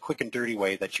that's just a quick and dirty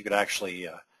way that you could actually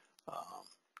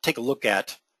take a look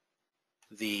at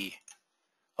the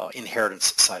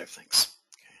inheritance side of things.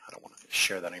 Okay, I don't want to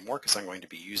share that anymore because I'm going to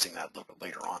be using that a little bit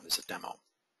later on as a demo.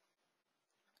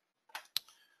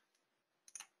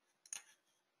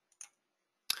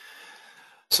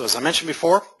 So as I mentioned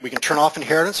before, we can turn off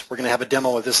inheritance. We're going to have a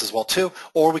demo of this as well too,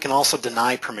 or we can also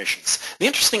deny permissions. The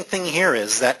interesting thing here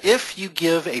is that if you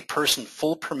give a person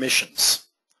full permissions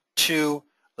to,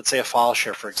 let's say, a file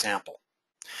share, for example,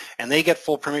 and they get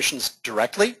full permissions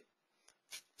directly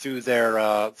through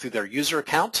their user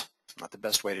account, it's not the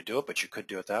best way to do it, but you could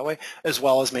do it that way, as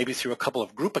well as maybe through a couple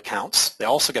of group accounts, they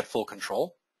also get full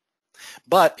control.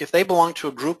 But if they belong to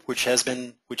a group which has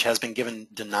been given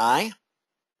deny,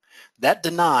 that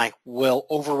deny will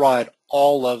override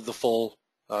all of the full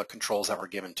controls that were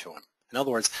given to him. In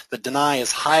other words, the deny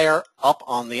is higher up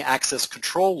on the access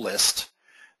control list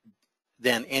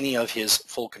than any of his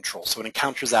full controls. So it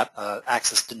encounters that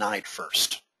access denied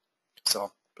first.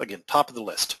 So again, top of the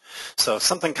list. So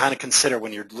something kind of consider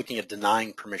when you're looking at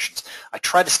denying permissions. I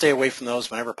try to stay away from those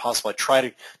whenever possible. I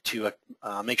try to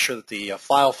make sure that the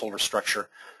file folder structure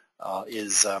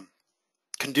is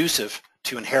conducive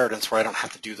to inheritance where I don't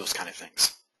have to do those kind of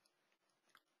things.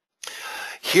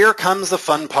 Here comes the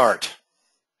fun part.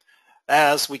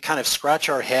 As we kind of scratch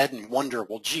our head and wonder,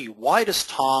 well, gee, why does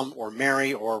Tom or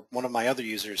Mary or one of my other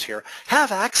users here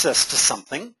have access to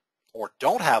something or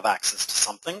don't have access to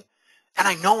something, and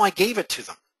I know I gave it to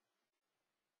them?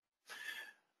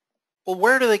 Well,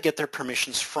 where do they get their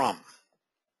permissions from?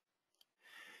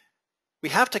 We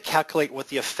have to calculate what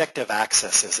the effective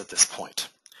access is at this point.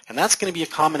 And that's going to be a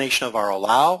combination of our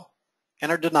allow and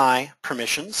our deny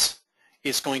permissions.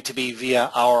 It's going to be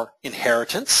via our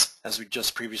inheritance, as we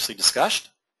just previously discussed.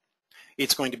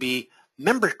 It's going to be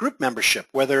group membership,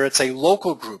 whether it's a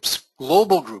local groups,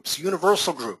 global groups,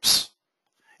 universal groups,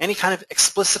 any kind of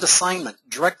explicit assignment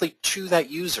directly to that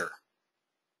user.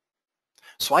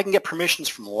 So I can get permissions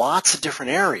from lots of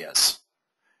different areas,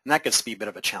 and that gets to be a bit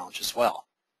of a challenge as well.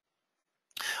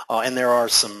 And there are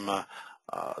some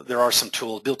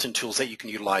built-in tools that you can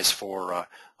utilize for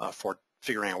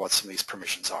figuring out what some of these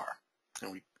permissions are.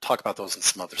 And we talk about those in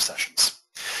some other sessions.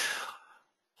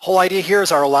 Whole idea here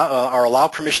is our allow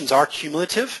permissions are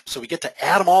cumulative, so we get to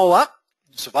add them all up.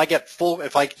 So if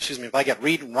I get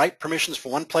read and write permissions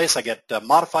from one place, I get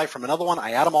modify from another one,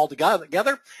 I add them all together,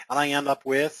 and I end up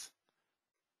with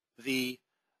the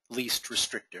least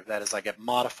restrictive. That is, I get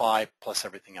modify plus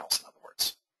everything else, in other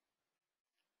words.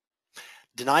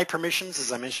 Deny permissions,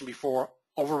 as I mentioned before,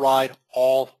 override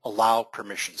all allow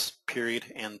permissions, period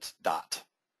and dot.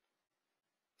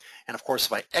 And of course,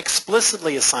 if I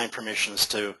explicitly assign permissions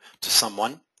to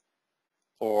someone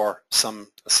or some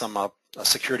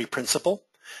security principle,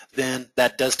 then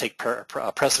that does take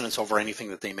precedence over anything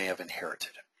that they may have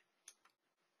inherited.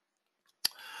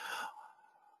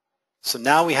 So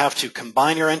now we have to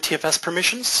combine your NTFS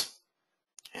permissions,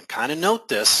 and kind of note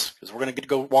this because we're going to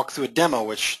go walk through a demo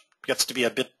which gets to be a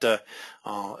bit of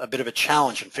a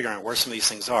challenge in figuring out where some of these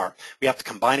things are. We have to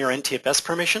combine our NTFS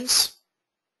permissions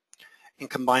and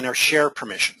combine our share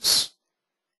permissions.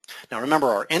 Now remember,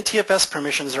 our NTFS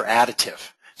permissions are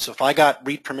additive. So if I got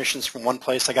read permissions from one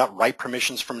place, I got write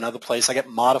permissions from another place, I get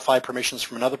modify permissions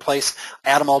from another place,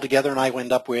 add them all together and I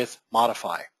end up with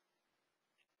modify.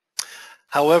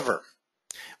 However,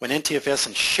 when NTFS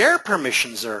and share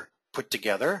permissions are put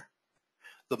together,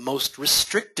 the most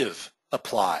restrictive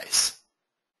applies.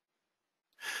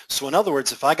 So in other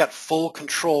words, if I got full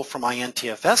control for my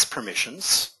NTFS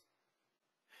permissions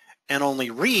and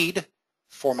only read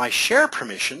for my share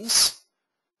permissions,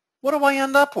 what do I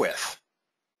end up with?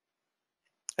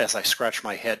 As I scratch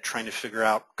my head trying to figure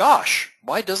out, gosh,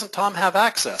 why doesn't Tom have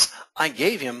access? I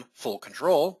gave him full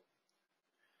control.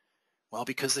 Well,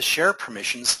 because the share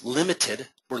permissions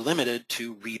were limited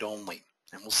to read only.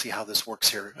 And we'll see how this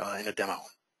works here in a demo.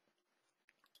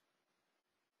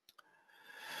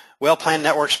 Well-planned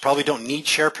networks probably don't need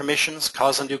share permissions,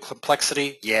 cause undue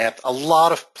complexity. Yeah, a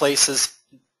lot of places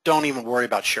don't even worry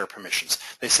about share permissions.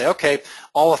 They say, okay,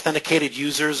 all authenticated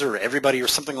users or everybody or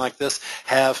something like this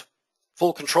have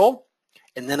full control,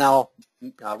 and then I'll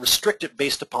restrict it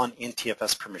based upon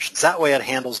NTFS permissions. That way it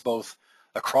handles both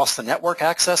across the network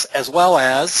access as well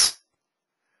as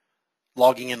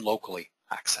logging in locally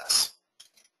access.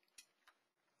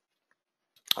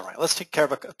 All right, let's take a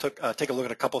look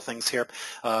at a couple of things here.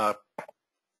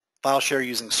 File share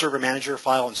using Server Manager,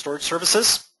 file and storage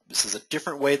services. This is a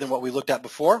different way than what we looked at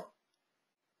before.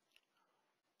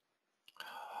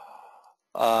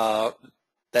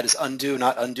 That is undo,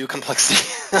 not undue complexity.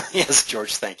 Yes,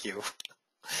 George, thank you.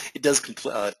 It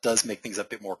does make things a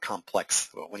bit more complex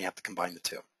when you have to combine the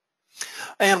two.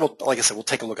 And like I said, we'll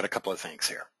take a look at a couple of things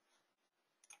here.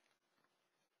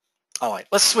 All right,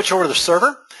 let's switch over to the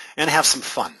server and have some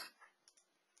fun.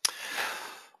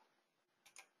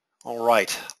 All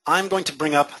right, I'm going to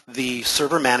bring up the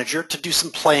Server Manager to do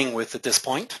some playing with at this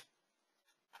point.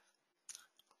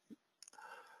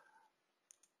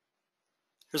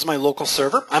 Here's my local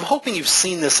server. I'm hoping you've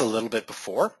seen this a little bit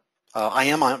before.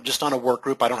 I'm just on a work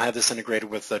group. I don't have this integrated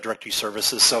with directory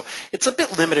services, so it's a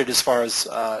bit limited as far as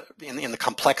in the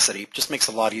complexity. It just makes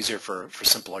it a lot easier for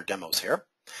simpler demos here.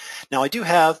 Now I do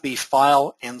have the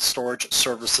file and storage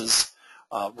services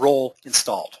role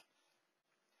installed.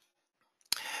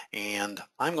 And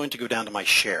I'm going to go down to my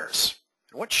shares.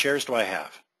 And what shares do I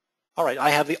have? All right, I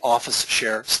have the Office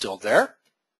share still there.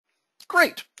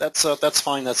 Great, that's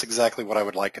fine. That's exactly what I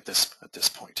would like at this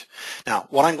point. Now,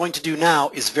 what I'm going to do now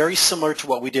is very similar to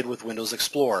what we did with Windows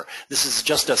Explorer. This is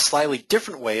just a slightly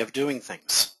different way of doing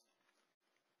things.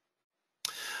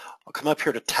 I'll come up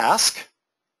here to Task,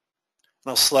 and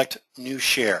I'll select New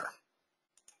Share.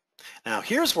 Now,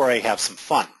 here's where I have some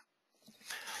fun.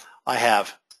 I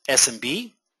have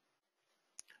SMB,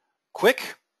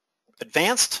 Quick,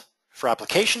 Advanced for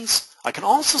applications. I can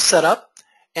also set up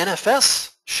NFS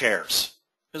shares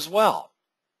as well.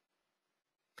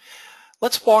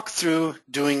 Let's walk through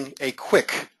doing a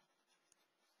quick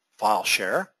file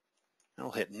share. And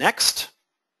I'll hit Next.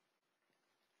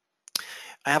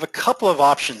 I have a couple of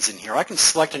options in here. I can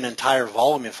select an entire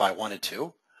volume if I wanted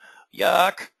to.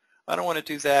 Yuck, I don't want to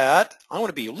do that. I want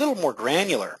to be a little more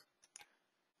granular.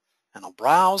 And I'll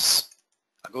browse,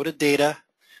 I'll go to Data,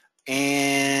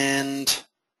 and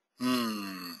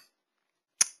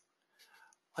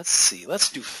let's see,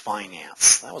 let's do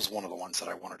Finance. That was one of the ones that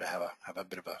I wanted to have a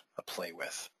bit of a play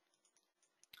with.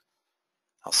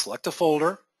 I'll select a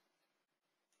folder,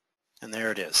 and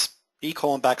there it is.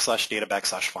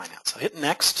 E:\data/finance. I'll hit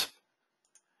Next,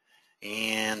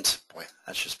 and boy,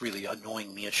 that's just really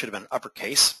annoying me. It should have been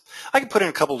uppercase. I can put in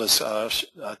a couple of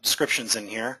descriptions in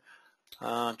here.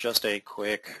 Just a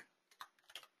quick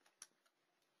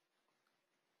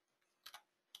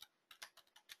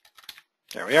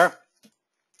there we are.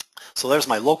 So there's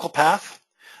my local path.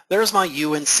 There's my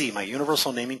UNC, my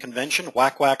Universal Naming Convention,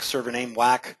 whack server name,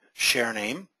 whack share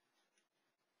name.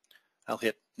 I'll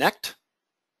hit Next.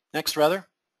 Next, rather.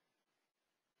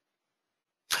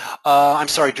 I'm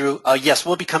sorry, Drew. Yes,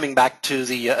 we'll be coming back to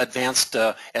the advanced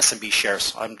SMB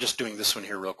shares. I'm just doing this one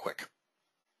here real quick.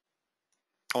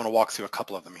 I want to walk through a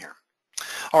couple of them here.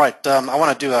 All right, I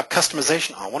want to do a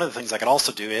customization. One of the things I could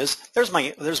also do is there's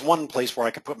one place where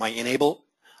I could put my enable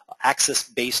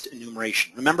access-based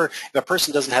enumeration. Remember, if a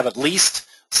person doesn't have at least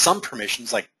some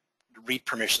permissions, like read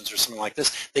permissions or something like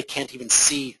this, they can't even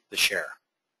see the share.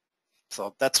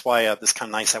 So that's why this is kind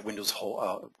of nice that Windows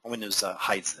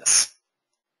hides this.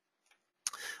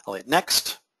 I'll hit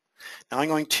Next. Now I'm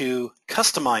going to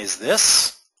customize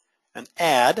this and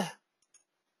add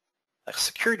a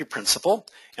security principal.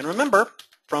 And remember,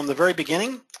 from the very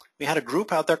beginning, we had a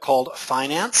group out there called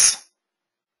Finance.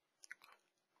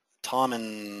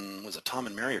 Was it Tom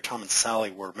and Mary or Tom and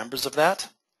Sally were members of that?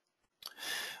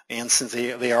 And since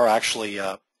they are actually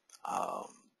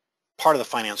part of the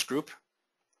finance group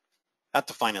at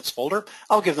the finance folder,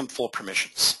 I'll give them full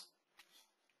permissions.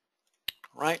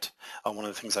 Right? One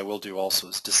of the things I will do also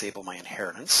is disable my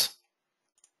inheritance.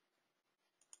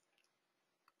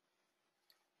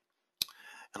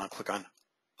 And I'll click on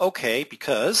OK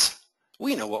because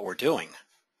we know what we're doing.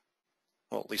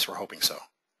 Well, at least we're hoping so.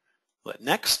 Let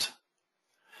next.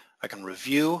 I can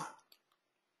review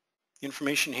the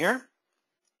information here.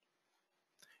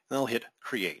 And I'll hit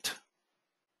create.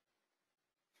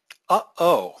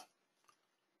 Uh-oh.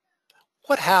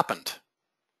 What happened?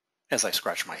 As I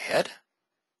scratch my head.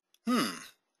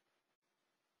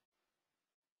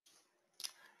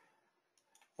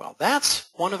 Well, that's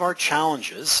one of our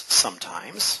challenges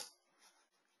sometimes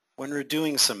when we're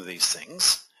doing some of these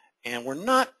things and we're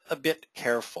not a bit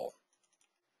careful.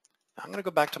 Now, I'm going to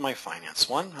go back to my finance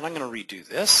one and I'm going to redo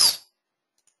this.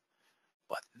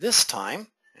 But this time,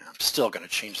 I'm still going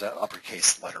to change that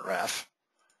uppercase letter F.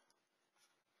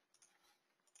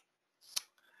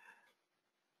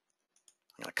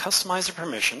 I'm going to customize the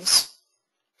permissions.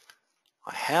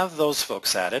 I have those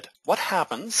folks added. What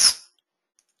happens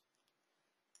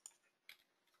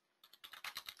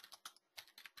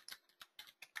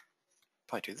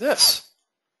if I do this?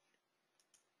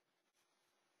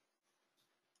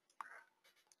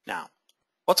 Now,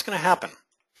 what's going to happen?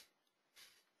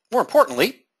 More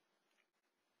importantly,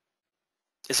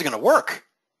 is it going to work?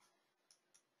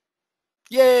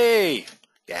 Yay!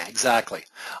 Yeah, exactly.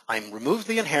 I removed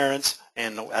the inheritance,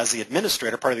 and as the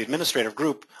administrator, part of the administrative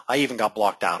group, I even got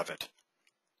blocked out of it.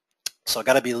 So I've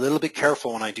got to be a little bit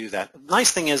careful when I do that. The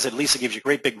nice thing is at least it gives you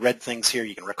great big red things here.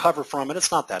 You can recover from it.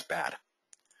 It's not that bad.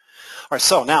 All right,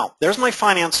 so now there's my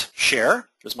finance share.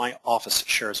 There's my office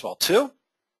share as well too.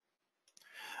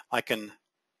 I can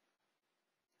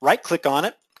right-click on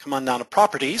it, come on down to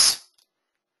Properties.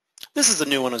 This is a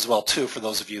new one as well too for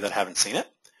those of you that haven't seen it.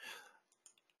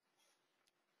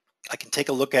 I can take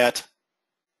a look at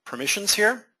permissions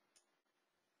here.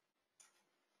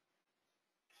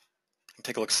 I can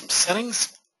take a look at some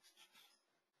settings.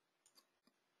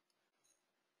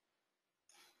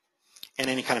 And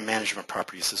any kind of management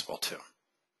properties as well too.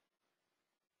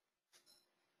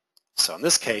 So in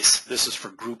this case, this is for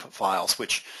group files,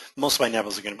 which most of my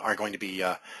nibbles are going to be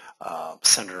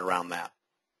centered around that.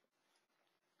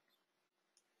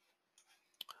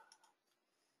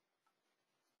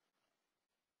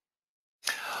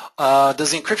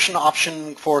 Does the encryption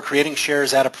option for creating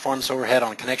shares add a performance overhead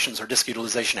on connections or disk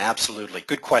utilization? Absolutely.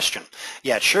 Good question.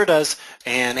 Yeah, it sure does.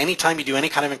 And anytime you do any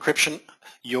kind of encryption,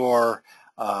 your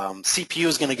CPU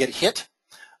is going to get hit,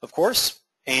 of course,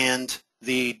 and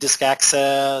the disk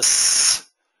access,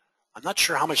 I'm not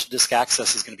sure how much the disk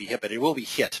access is going to be hit, but it will be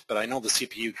hit. But I know the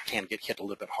CPU can get hit a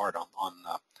little bit hard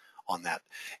on that.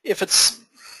 If it's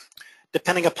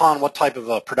depending upon what type of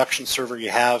a production server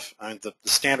you have, the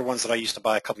standard ones that I used to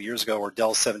buy a couple years ago were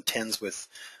Dell 710s with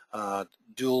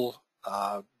dual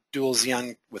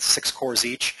Xeon with 6 cores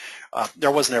each.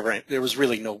 There was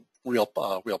really no real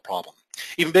problem.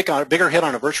 Even bigger hit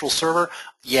on a virtual server,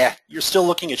 yeah, you're still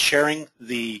looking at sharing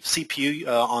the CPU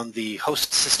on the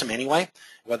host system anyway,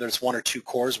 whether it's 1 or 2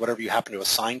 cores, whatever you happen to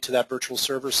assign to that virtual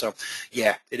server. So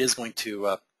yeah, it is going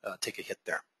to take a hit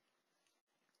there.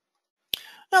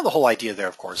 Now the whole idea there,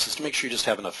 of course, is to make sure you just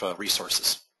have enough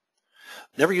resources.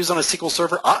 Never use on a SQL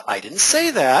server. I didn't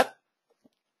say that.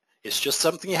 It's just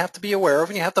something you have to be aware of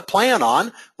and you have to plan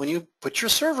on when you put your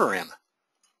server in.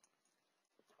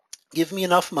 Give me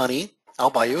enough money, I'll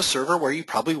buy you a server where you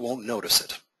probably won't notice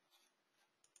it.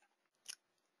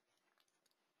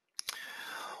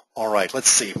 All right, let's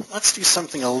see. Let's do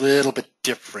something a little bit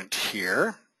different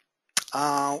here.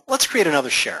 Let's create another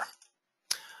share.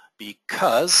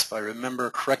 Because, if I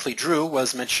remember correctly, Drew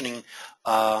was mentioning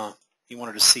he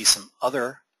wanted to see some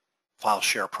other file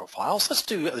share profiles. Let's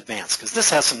do advanced, because this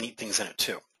has some neat things in it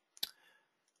too.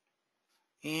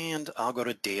 And I'll go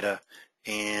to data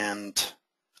and,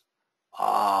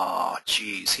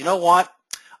 geez, you know what?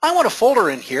 I want a folder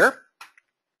in here,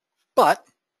 but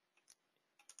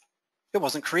it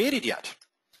wasn't created yet.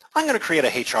 I'm going to create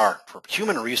a HR for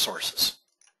human resources.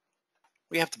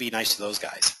 We have to be nice to those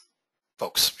guys.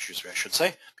 Folks, I should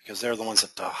say, because they're the ones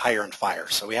that hire and fire.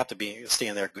 So we have to stay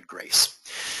in their good grace.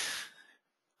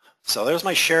 So there's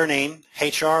my share name,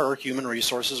 HR or human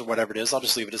resources or whatever it is. I'll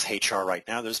just leave it as HR right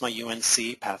now. There's my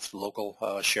UNC, path to local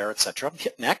share, etc.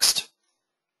 Hit next.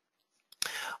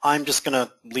 I'm just going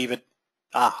to leave it.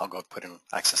 I'll go put in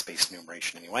access-based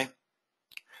enumeration anyway.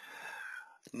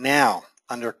 Now,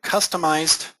 under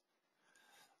customized,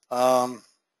 the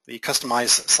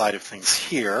customized side of things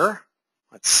here,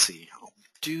 let's see. I'll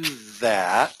do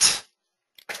that.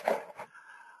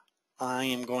 I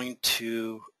am going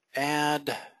to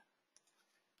add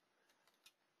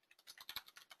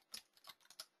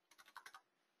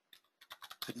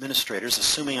administrators,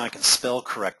 assuming I can spell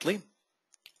correctly.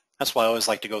 That's why I always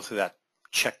like to go through that,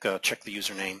 check the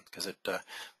username, because it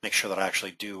makes sure that I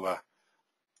actually do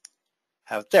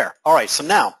have it there. All right, so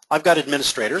now I've got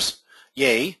administrators.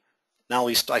 Yay. Now at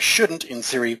least I shouldn't, in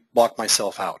theory, block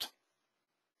myself out.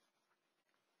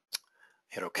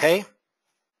 Hit OK.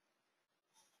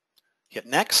 Hit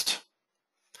Next.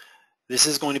 This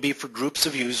is going to be for groups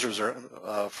of users or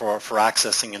for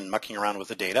accessing and mucking around with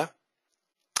the data.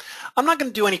 I'm not going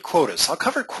to do any quotas. I'll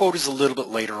cover quotas a little bit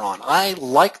later on. I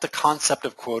like the concept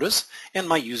of quotas, and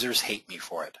my users hate me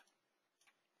for it.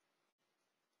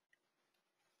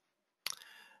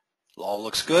 It all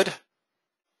looks good.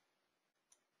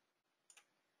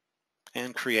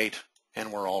 And create,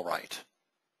 and we're all right.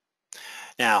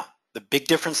 Now, the big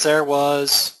difference there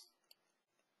was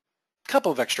a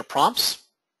couple of extra prompts,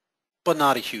 but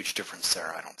not a huge difference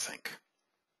there, I don't think,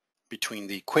 between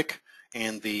the quick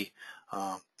and the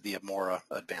more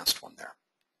advanced one there.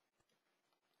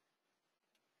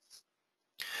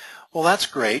 Well, that's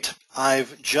great.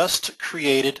 I've just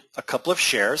created a couple of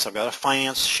shares. I've got a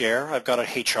finance share, I've got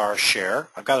a HR share,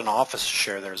 I've got an office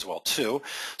share there as well too.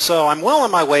 So I'm well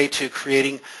on my way to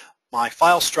creating my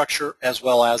file structure as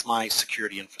well as my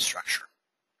security infrastructure.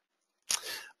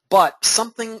 But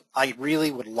something I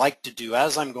really would like to do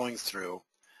as I'm going through,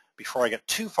 before I get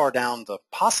too far down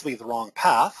possibly the wrong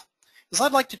path, is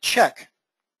I'd like to check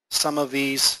some of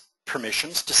these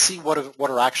permissions to see what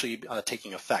are actually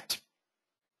taking effect.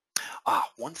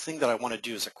 One thing that I want to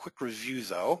do is a quick review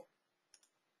though.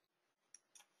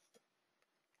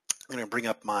 I'm going to bring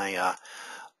up my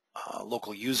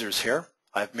local users here.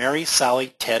 I have Mary,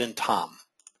 Sally, Ted, and Tom.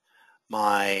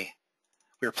 We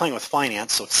were playing with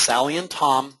finance, so Sally and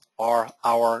Tom are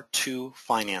our two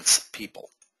finance people.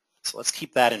 So let's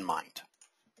keep that in mind.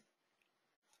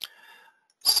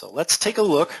 So let's take a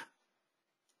look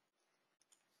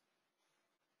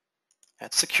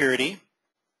at security.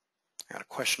 I got a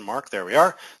question mark. There we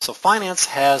are. So finance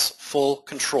has full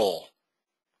control.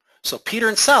 So Peter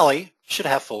and Sally should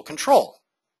have full control.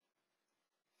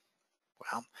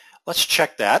 Well, let's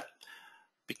check that,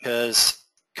 because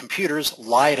computers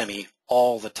lie to me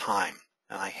all the time,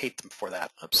 and I hate them for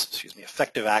that. Oops, excuse me.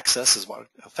 Effective access is what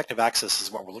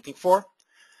we're looking for.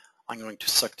 I'm going to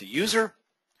select the user,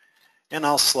 and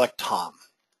I'll select Tom.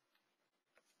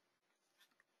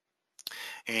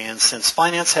 And since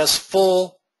finance has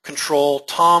full control,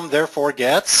 Tom therefore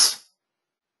gets,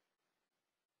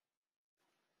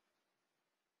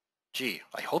 gee,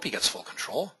 I hope he gets full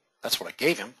control. That's what I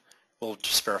gave him. We'll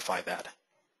just verify that.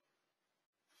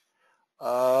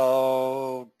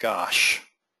 Oh gosh,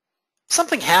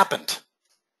 something happened.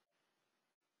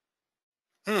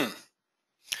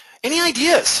 Any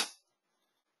ideas?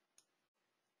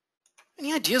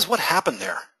 Any ideas what happened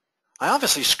there? I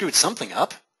obviously screwed something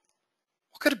up.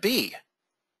 What could it be?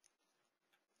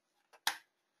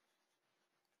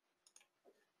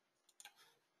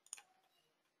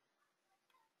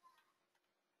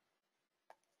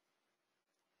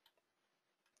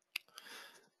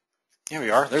 Here we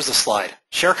are. There's the slide.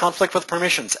 Share conflict with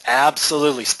permissions.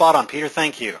 Absolutely. Spot on, Peter.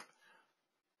 Thank you.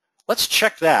 Let's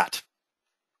check that.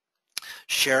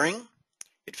 Sharing,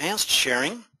 advanced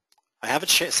sharing. I have it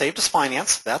saved as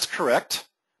finance. That's correct.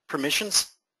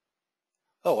 Permissions.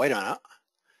 Oh, wait a minute.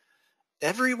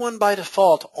 Everyone by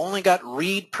default only got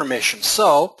read permissions.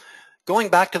 So going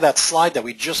back to that slide that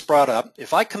we just brought up,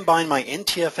 if I combine my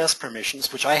NTFS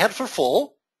permissions, which I had for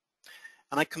full,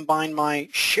 and I combine my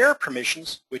share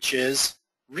permissions, which is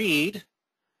read,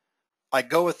 I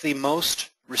go with the most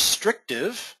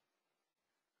restrictive,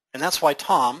 and that's why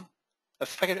Tom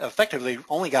effectively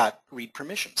only got read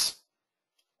permissions.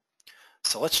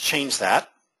 So let's change that,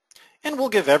 and we'll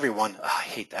give everyone, I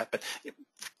hate that, but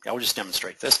I'll just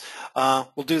demonstrate this.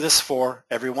 We'll do this for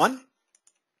everyone.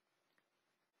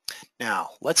 Now,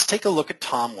 let's take a look at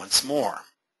Tom once more.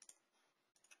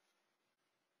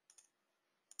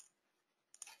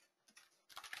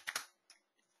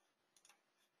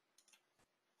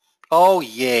 Oh,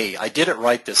 yay, I did it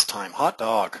right this time. Hot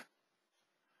dog.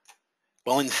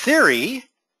 Well, in theory,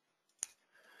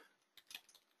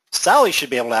 Sally should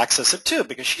be able to access it too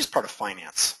because she's part of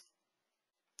finance.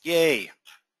 Yay.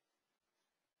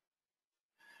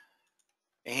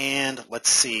 And let's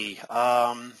see,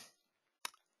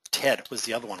 Ted was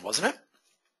the other one, wasn't it?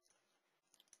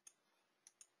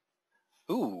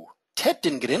 Ooh, Ted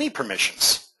didn't get any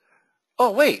permissions.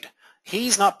 Oh, wait.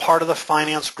 He's not part of the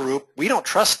finance group. We don't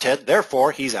trust Ted,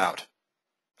 therefore he's out.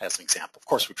 as an example. Of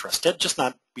course, we trust Ted,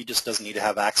 he just doesn't need to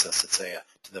have access, let's say,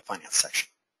 to the finance section.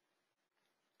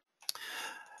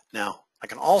 Now, I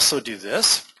can also do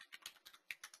this.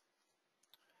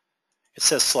 It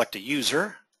says select a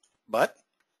user, but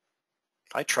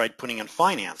I tried putting in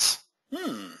finance.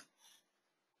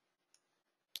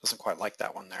 Doesn't quite like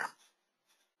that one there.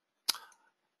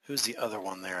 Who's the other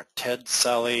one there? Ted,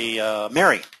 Sally,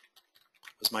 Mary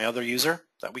was my other user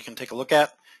that we can take a look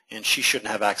at, and she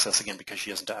shouldn't have access again because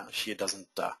she doesn't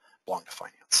belong to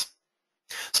finance.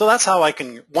 So that's how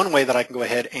one way that I can go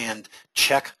ahead and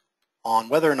check on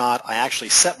whether or not I actually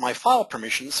set my file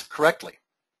permissions correctly.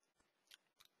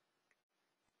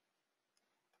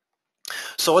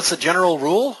 So what's the general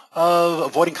rule of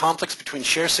avoiding conflicts between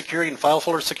share security and file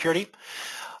folder security?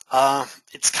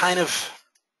 It's kind of,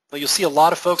 well, you'll see a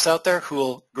lot of folks out there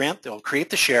who they'll create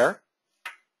the share.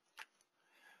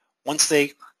 Once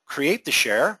they create the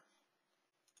share,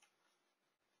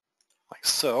 like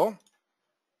so,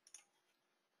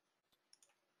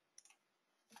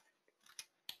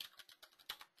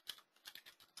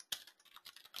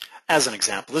 as an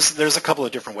example, there's a couple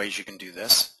of different ways you can do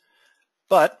this,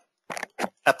 but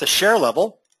at the share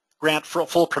level, grant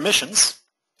full permissions,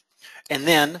 and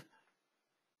then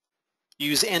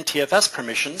use NTFS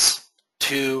permissions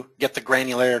to get the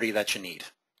granularity that you need.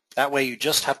 That way you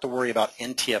just have to worry about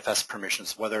NTFS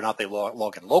permissions, whether or not they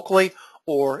log in locally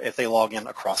or if they log in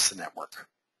across the network.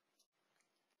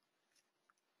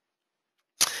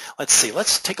 Let's see,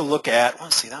 let's take a look at,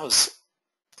 let's see, that was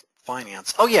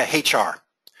finance. Oh yeah, HR.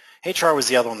 HR was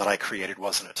the other one that I created,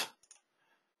 wasn't it?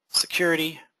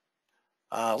 Security.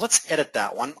 Let's edit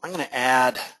that one. I'm going to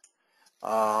add,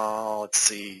 let's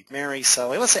see, Mary,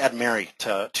 Sally. Let's add Mary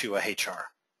to a HR.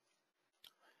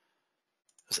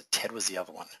 Was it Ted was the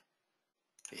other one?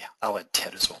 Yeah, I'll add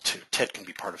Ted as well too. Ted can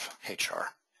be part of HR.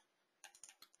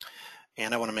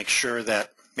 And I want to make sure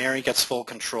that Mary gets full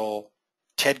control,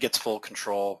 Ted gets full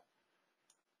control.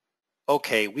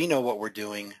 Okay, we know what we're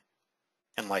doing,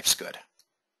 and life's good.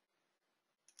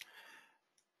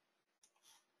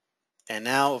 And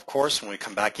now, of course, when we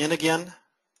come back in again,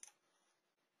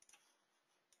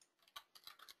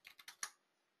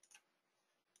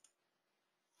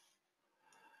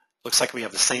 looks like we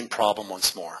have the same problem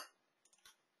once more.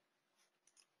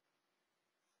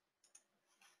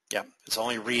 Yeah, it's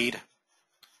only read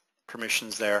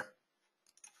permissions there.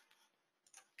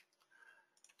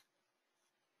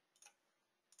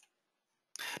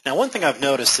 Now, one thing I've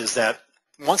noticed is that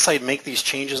once I make these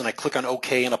changes and I click on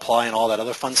OK and apply and all that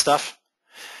other fun stuff,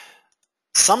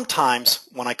 sometimes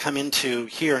when I come into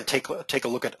here and take a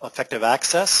look at effective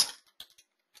access,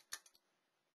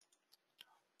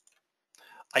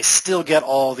 I still get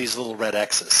all these little red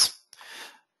X's.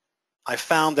 I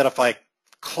found that if I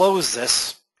close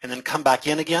this and then come back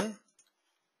in again,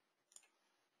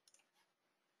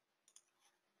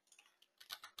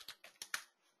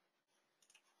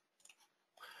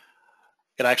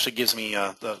 it actually gives me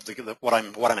what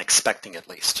I'm expecting at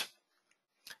least.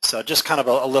 So just kind of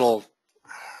a little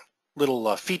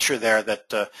feature there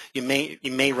that you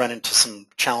may run into some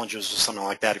challenges or something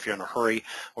like that if you're in a hurry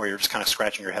or you're just kind of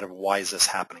scratching your head of why is this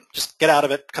happening. Just get out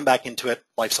of it, come back into it,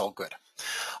 life's all good.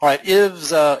 All right,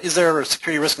 is there a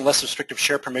security risk in less restrictive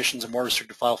share permissions and more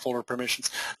restrictive file folder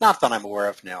permissions? Not that I'm aware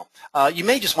of now. You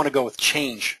may just want to go with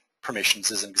change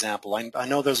permissions as an example. I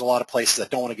know there's a lot of places that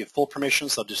don't want to give full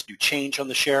permissions. They'll just do change on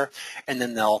the share, and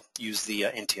then they'll use the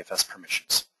NTFS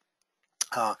permissions.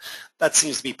 That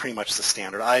seems to be pretty much the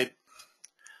standard. I'm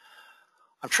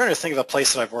trying to think of a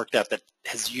place that I've worked at that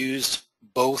has used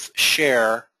both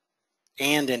share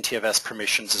and NTFS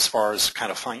permissions as far as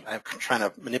kind of trying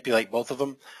to manipulate both of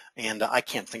them, and I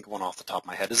can't think of one off the top of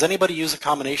my head. Does anybody use a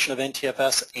combination of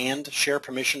NTFS and share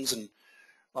permissions, and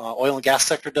oil and gas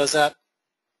sector does that?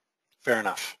 Fair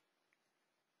enough.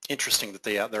 Interesting that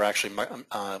they're actually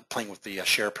playing with the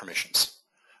share permissions,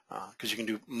 because you can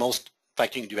do in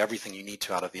fact, you can do everything you need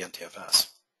to out of the NTFS.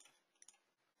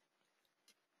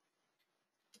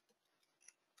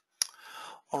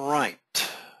 All right.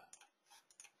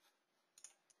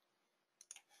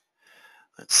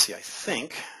 Let's see, I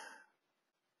think.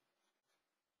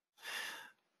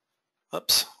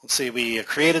 Oops. Let's see, we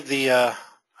created the,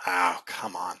 oh,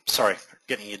 come on. Sorry,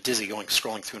 getting you dizzy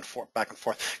scrolling through and back and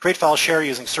forth. Create file share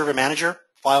using Server Manager,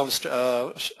 file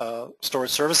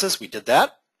storage services. We did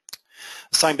that.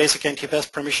 Assign basic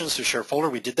NTFS permissions to share folder.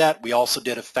 We did that. We also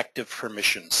did effective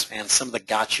permissions and some of the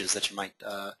gotchas that you might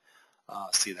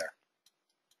see there.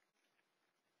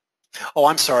 Oh,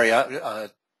 I'm sorry.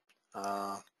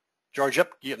 George,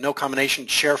 yep, no combination,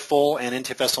 share full and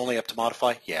NTFS only up to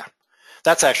modify? Yeah,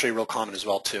 That's actually real common as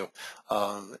well too.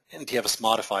 NTFS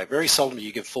modify. Very seldom do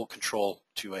you give full control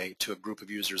to a group of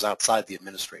users outside the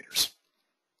administrators.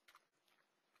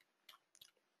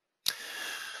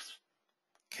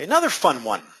 Okay, another fun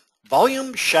one.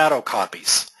 Volume shadow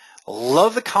copies.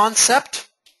 Love the concept.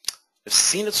 I've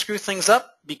seen it screw things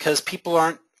up because people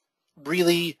aren't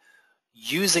really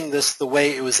using this the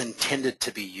way it was intended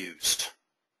to be used.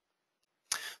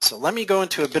 So let me go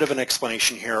into a bit of an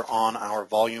explanation here on our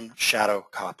volume shadow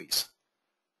copies.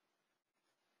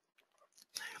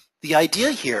 The idea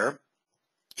here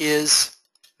is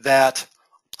that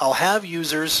I'll have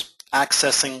users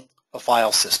accessing a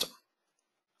file system,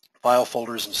 file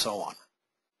folders and so on.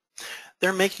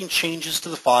 They're making changes to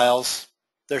the files,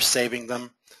 they're saving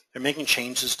them, they're making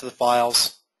changes to the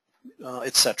files,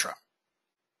 etc.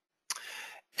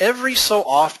 Every so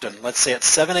often, let's say at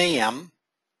 7 a.m.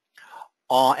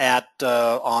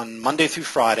 on Monday through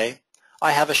Friday,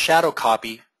 I have a shadow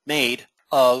copy made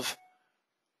of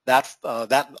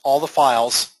all the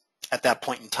files at that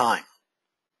point in time.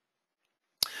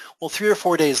 Well, 3 or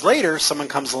 4 days later, someone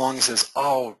comes along and says,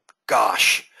 oh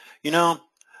gosh, you know,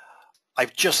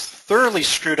 I've just thoroughly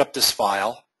screwed up this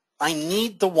file. I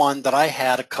need the one that I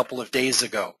had a couple of days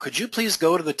ago. Could you please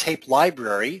go to the tape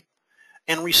library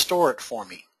and restore it for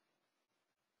me?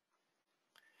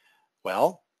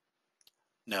 Well,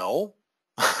 no.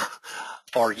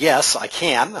 Or yes, I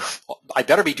can. I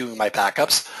better be doing my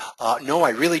backups. No, I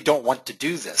really don't want to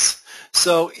do this.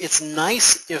 So it's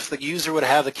nice if the user would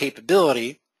have the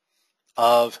capability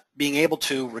of being able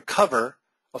to recover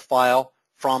a file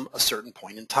from a certain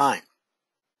point in time.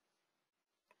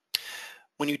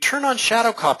 When you turn on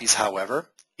shadow copies, however,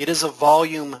 it is a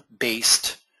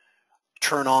volume-based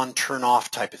turn on, turn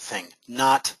off type of thing,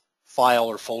 not file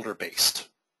or folder based.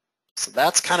 So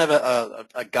that's kind of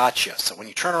a gotcha. So when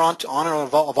you turn it on a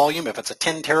volume, if it's a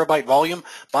 10 terabyte volume,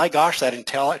 by gosh, that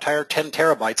entire 10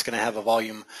 terabytes is going to have a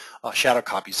volume shadow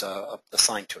copies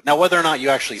assigned to it. Now, whether or not you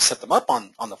actually set them up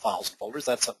on the files and folders,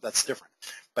 that's different.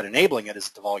 But enabling it is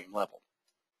at the volume level.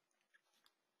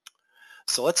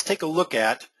 So let's take a look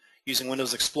at using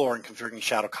Windows Explorer and configuring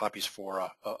shadow copies for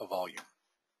a volume.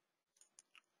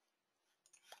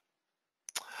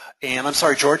 And I'm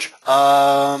sorry, George,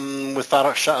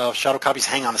 without shadow copies,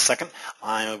 hang on a second.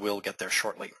 I will get there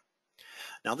shortly.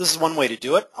 Now, this is one way to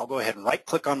do it. I'll go ahead and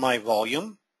right-click on my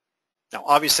volume. Now,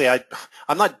 obviously,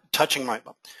 I'm not touching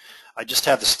I just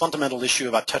have this fundamental issue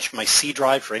about touching my C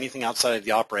drive for anything outside of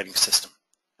the operating system.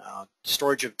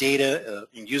 Storage of data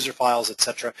in user files,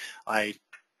 etc. I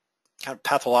kind of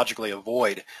pathologically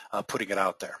avoid putting it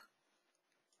out there.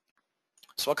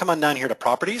 So I'll come on down here to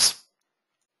Properties,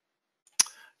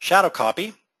 Shadow Copy.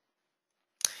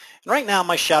 And right now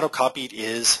my shadow copy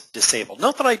is disabled.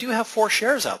 Note that I do have 4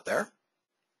 shares out there,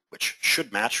 which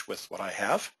should match with what I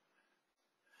have.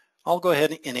 I'll go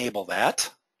ahead and enable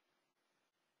that.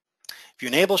 If you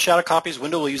enable shadow copies,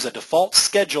 Windows will use a default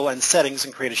schedule and settings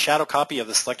and create a shadow copy of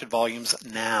the selected volumes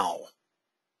now.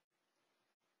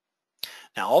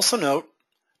 Now also note,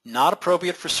 not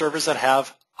appropriate for servers that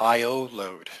have I/O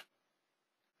load.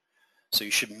 So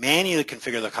you should manually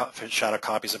configure the shadow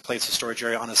copies and place the storage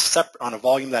area on a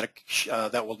volume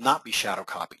that will not be shadow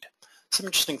copied. Some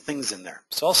interesting things in there.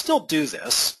 So I'll still do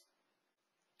this.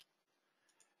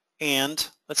 And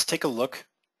let's take a look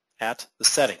at the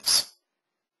settings.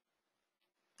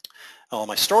 Well,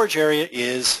 my storage area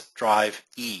is drive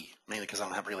E, mainly because I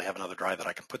don't really have another drive that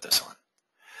I can put this on.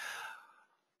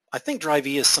 I think drive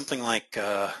E is something like,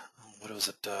 what was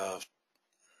it? I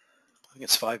think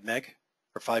it's 5 meg,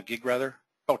 or 5 gig rather.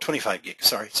 Oh, 25 gig,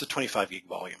 sorry. It's a 25 gig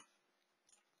volume.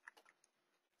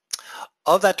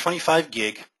 Of that 25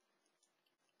 gig,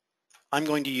 I'm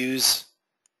going to use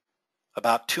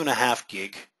about 2.5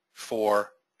 gig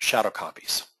for shadow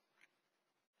copies.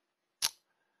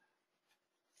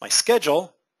 My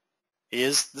schedule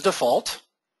is the default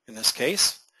in this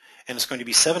case, and it's going to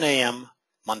be 7 a.m.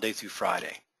 Monday through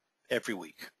Friday, every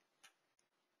week.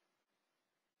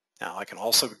 Now I can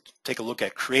also take a look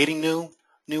at creating new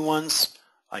ones.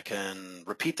 I can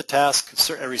repeat the task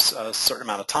every certain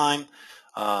amount of time.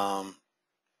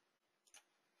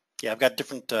 Yeah, I've got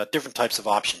different types of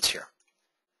options here.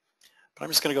 But I'm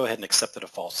just going to go ahead and accept the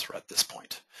defaults at this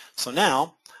point. So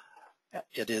now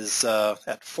it is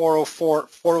at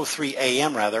 4:03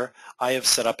 a.m. rather. I have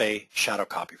set up a shadow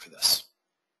copy for this.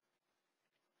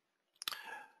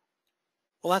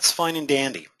 Well, that's fine and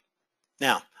dandy.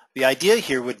 Now, the idea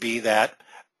here would be that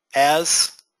hang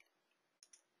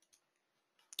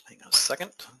on a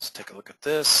second, let's take a look at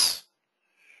this.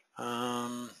 No,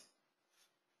 I'm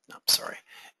sorry.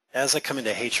 As I come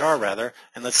into HR rather,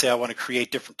 and let's say I want to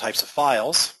create different types of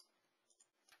files,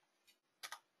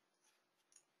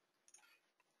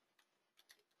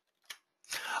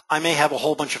 I may have a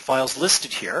whole bunch of files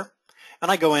listed here, and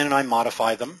I go in and I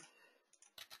modify them.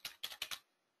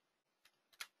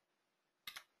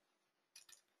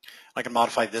 I can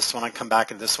modify this one, I come back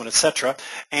to this one, etc.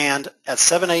 And at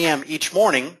 7 a.m. each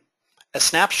morning, a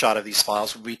snapshot of these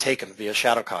files will be taken via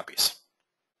shadow copies.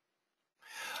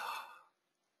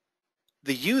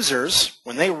 The users,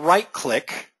 when they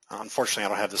right-click, unfortunately I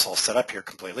don't have this all set up here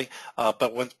completely, but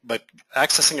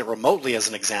accessing it remotely as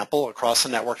an example across a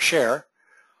network share,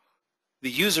 the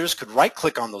users could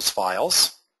right-click on those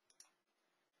files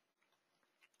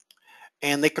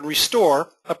and they could restore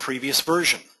a previous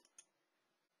version.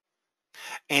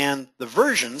 And the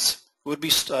versions would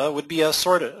be set up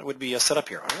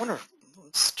here. I wonder,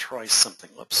 let's try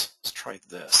something. Let's try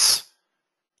this,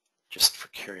 just for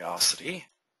curiosity.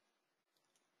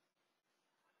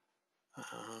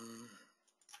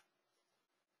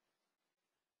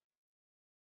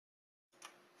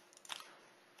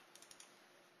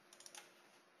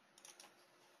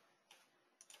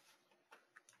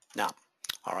 No,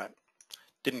 all right,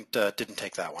 didn't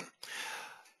take that one.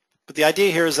 But the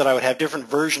idea here is that I would have different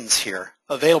versions here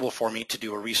available for me to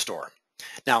do a restore.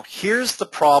 Now, here's the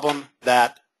problem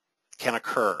that can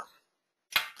occur.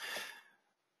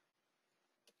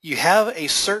 You have a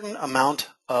certain amount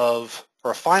of,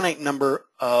 or a finite number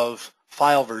of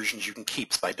file versions you can keep.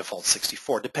 It's by default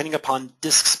 64, depending upon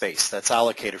disk space that's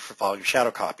allocated for volume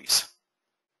shadow copies.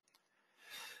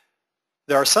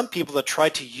 There are some people that try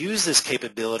to use this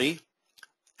capability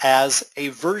as a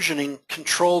versioning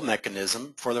control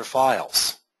mechanism for their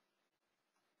files.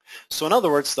 So in other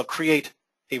words, they'll create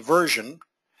a version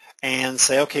and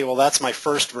say, okay, well that's my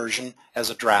first version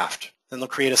as a draft. Then they'll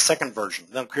create a second version.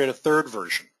 Then they'll create a third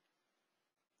version.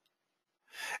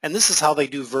 And this is how they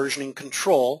do versioning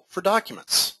control for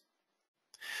documents.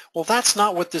 Well, that's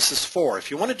not what this is for. If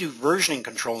you want to do versioning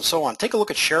control and so on, take a look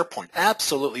at SharePoint.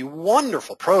 Absolutely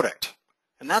wonderful product.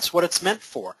 And that's what it's meant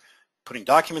for. Putting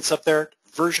documents up there,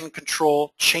 version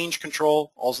control, change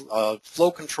control,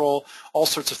 flow control, all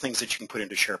sorts of things that you can put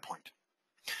into SharePoint.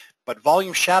 But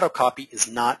volume shadow copy is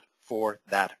not for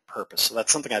that purpose. So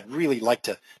that's something I'd really like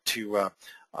to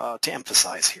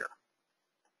emphasize here.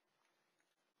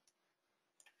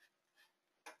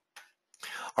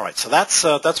 All right, so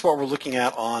that's what we're looking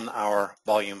at on our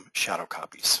volume shadow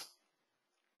copies.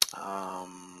 I'll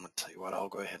tell you what, I'll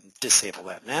go ahead and disable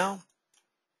that now.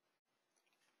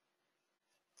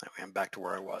 That way I'm back to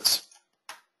where I was.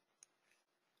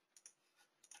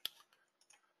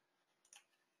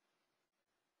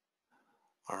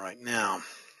 All right, now,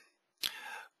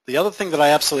 the other thing that I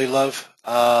absolutely love,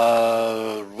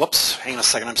 whoops, hang on a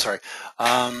second, I'm sorry.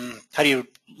 How do you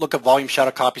look at volume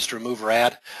shadow copies to remove or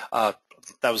add?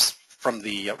 That was from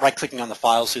the right-clicking on the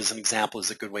files as an example is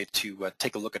a good way to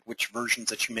take a look at which versions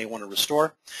that you may want to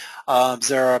restore. Is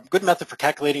there a good method for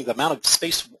calculating the amount of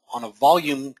space on a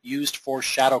volume used for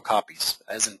shadow copies,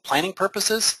 as in planning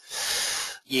purposes?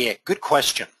 Yeah, good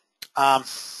question. I'm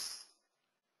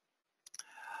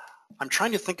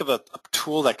trying to think of a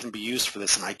tool that can be used for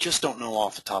this, and I just don't know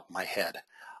off the top of my head.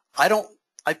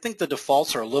 I think the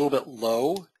defaults are a little bit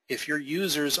low if your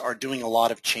users are doing a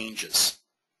lot of changes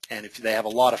and if they have a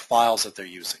lot of files that they're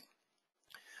using.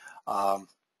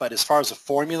 But as far as a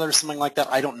formula or something like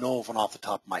that, I don't know of one off the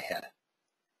top of my head.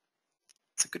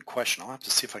 It's a good question. I'll have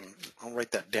to see if I can, I'll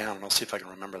write that down and I'll see if I can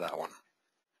remember that one.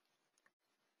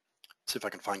 See if I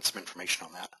can find some information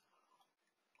on that.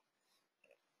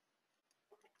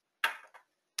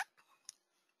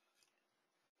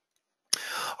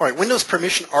 All right, Windows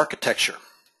permission architecture.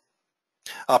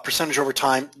 Percentage over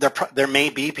time, there may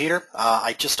be, Peter.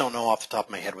 I just don't know off the top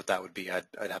of my head what that would be. I'd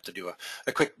have to do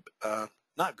a quick,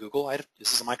 not Google,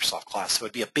 this is a Microsoft class, so it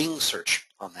would be a Bing search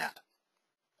on that.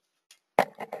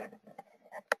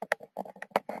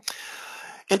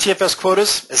 NTFS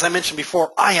quotas, as I mentioned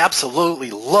before, I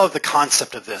absolutely love the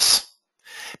concept of this.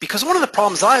 Because one of the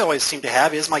problems I always seem to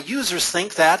have is my users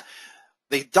think that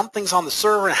they dump things on the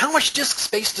server, and how much disk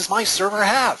space does my server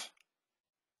have?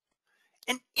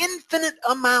 An infinite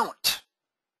amount.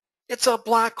 It's a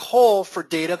black hole for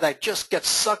data that just gets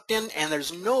sucked in, and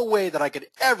there's no way that I could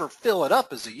ever fill it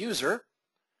up as a user.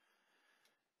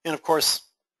 And of course,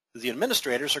 the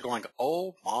administrators are going,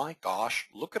 oh my gosh,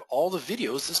 look at all the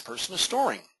videos this person is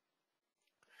storing.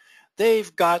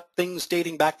 They've got things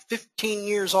dating back 15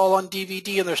 years all on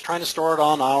DVD, and they're trying to store it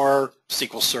on our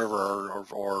SQL server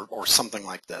or something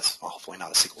like this. Well, hopefully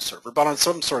not a SQL server, but on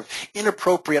some sort of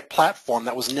inappropriate platform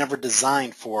that was never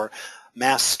designed for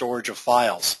mass storage of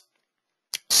files.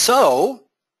 So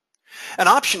an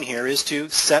option here is to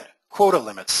set quota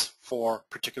limits for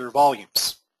particular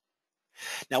volumes.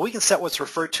 Now we can set what's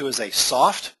referred to as a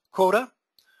soft quota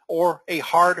or a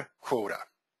hard quota.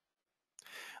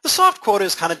 The soft quota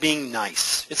is kind of being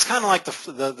nice. It's kind of like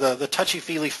the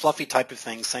touchy-feely, fluffy type of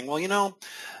thing, saying, well, you know,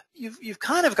 you've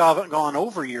kind of gone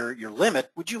over your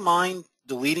limit. Would you mind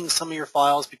deleting some of your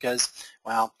files because,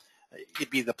 well,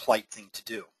 it'd be the polite thing to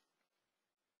do.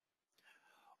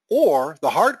 Or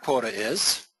the hard quota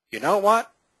is, you know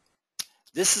what?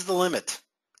 This is the limit.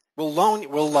 We'll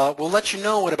let you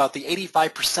know at about the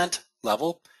 85%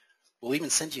 level. We'll even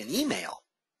send you an email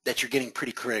that you're getting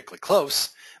pretty critically close.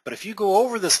 But if you go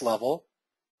over this level,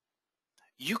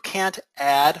 you can't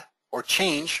add or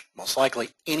change, most likely,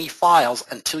 any files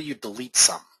until you delete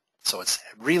some. So it's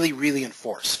really, really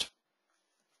enforced.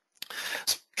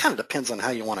 So it kind of depends on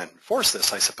how you want to enforce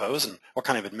this, I suppose, and what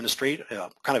kind of administrator you're,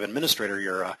 what kind of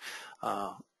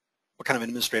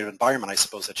administrative environment, I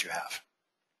suppose, that you have.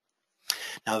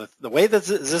 Now, the way that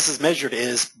this is measured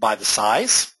is by the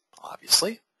size,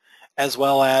 obviously, as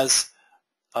well as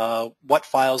what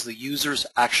files the users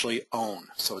actually own.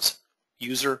 So it's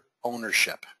user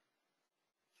ownership.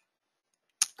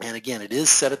 And again, it is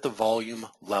set at the volume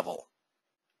level.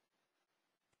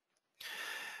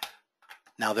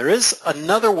 Now there is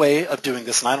another way of doing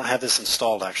this, and I don't have this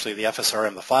installed actually, the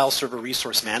FSRM, the File Server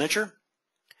Resource Manager.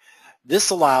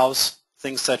 This allows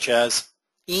things such as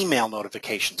email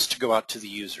notifications to go out to the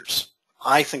users.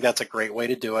 I think that's a great way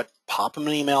to do it. Pop them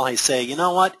an email, hey, say, you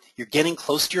know what, you're getting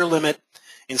close to your limit,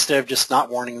 instead of just not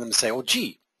warning them to say, oh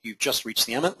gee, you've just reached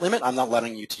the limit, I'm not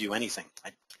letting you to do anything.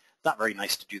 Not very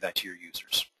nice to do that to your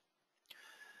users.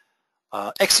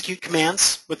 Execute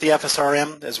commands with the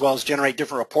FSRM as well as generate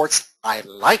different reports. I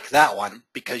like that one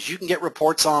because you can get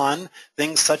reports on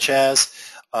things such as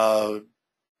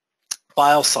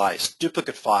file size,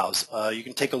 duplicate files. You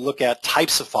can take a look at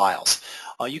types of files.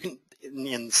 We can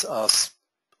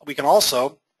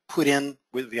also put in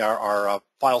with our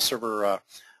file server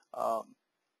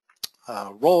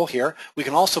role here, we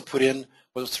can also put in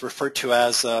what's referred to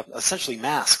as essentially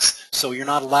masks. So you're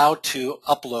not allowed to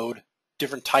upload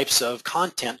different types of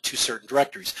content to certain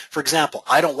directories. For example,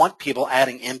 I don't want people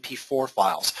adding MP4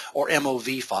 files or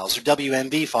MOV files or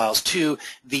WMV files to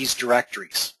these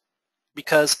directories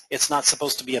because it's not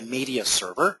supposed to be a media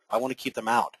server. I want to keep them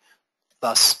out,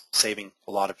 thus saving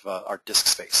a lot of our disk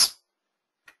space.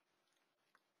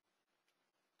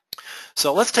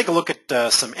 So let's take a look at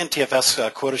some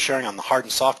NTFS quota sharing on the hard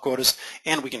and soft quotas,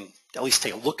 and we can at least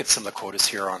take a look at some of the quotas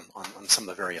here on some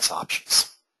of the various options.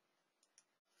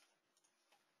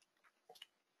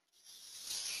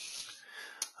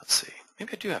 Let's see.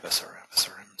 Maybe I do have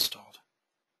FSRM installed.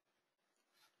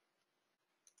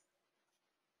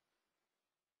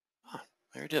 Huh,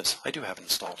 there it is. I do have it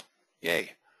installed.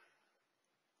 Yay.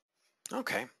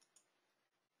 Okay.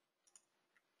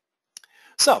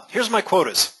 So here's my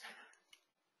quotas.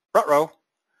 Ruh-roh.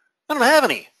 I don't have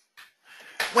any.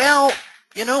 Well,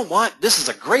 you know what? This is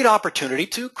a great opportunity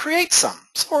to create some.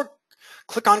 So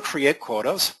click on Create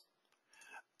Quotas.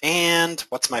 And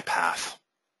what's my path?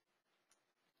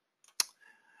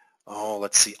 Oh,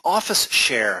 let's see. Office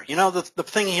share. You know, the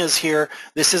thing is here,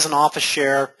 this is an office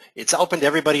share. It's open to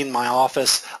everybody in my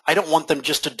office. I don't want them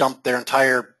just to dump their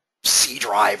entire C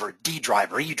drive or D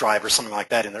drive or E drive or something like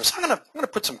that in there. So I'm gonna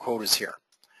put some quotas here.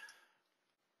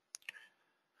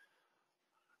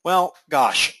 Well,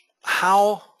 gosh,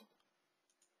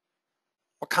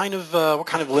 what kind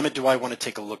of limit do I want to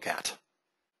take a look at?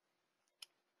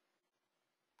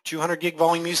 200 gig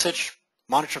volume usage,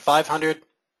 monitor 500.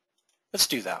 Let's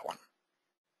do that one.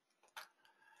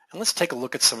 And let's take a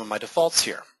look at some of my defaults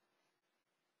here.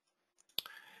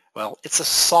 Well, it's a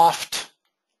soft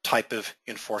type of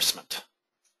enforcement.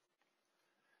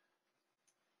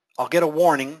 I'll get a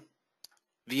warning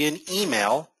via an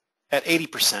email at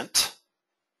 80%,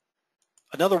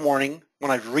 another warning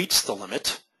when I've reached the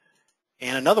limit,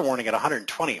 and another warning at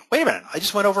 120. Wait a minute, I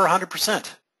just went over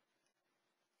 100%.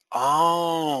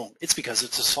 Oh, it's because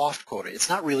it's a soft quota. It's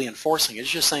not really enforcing. It's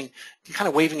just saying, you're kind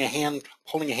of waving a hand,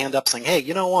 holding a hand up, saying, hey,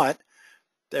 you know what?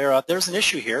 There's an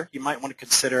issue here. You might want to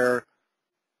consider,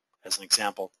 as an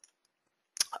example,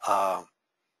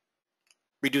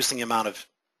 reducing the amount of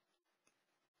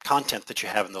content that you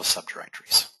have in those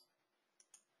subdirectories.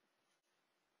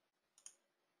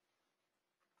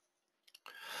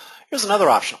 Here's another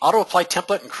option. Auto-apply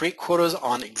template and create quotas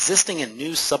on existing and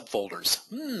new subfolders.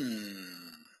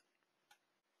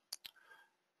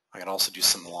 I can also do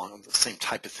some along the same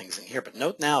type of things in here, but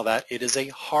note now that it is a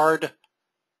hard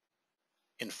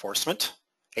enforcement.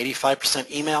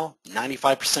 85% email,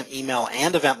 95% email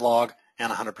and event log, and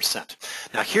 100%.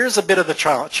 Now here's a bit of the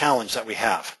challenge that we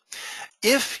have.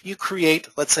 If you create,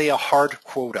 let's say, a hard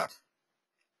quota,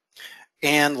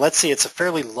 And let's say it's a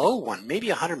fairly low one, maybe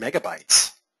 100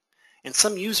 megabytes. And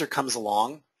some user comes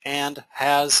along and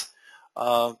has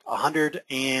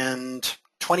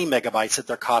 120 megabytes that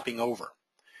they're copying over.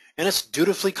 And it's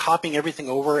dutifully copying everything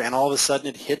over, and all of a sudden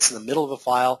it hits in the middle of a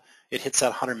file, it hits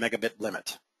that 100 megabit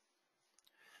limit.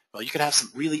 Well, you could have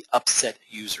some really upset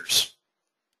users.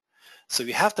 So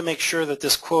you have to make sure that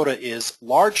this quota is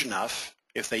large enough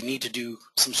if they need to do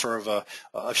some sort of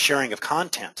a sharing of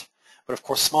content, but of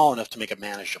course small enough to make it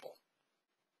manageable.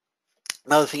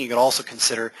 Another thing you could also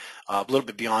consider, a little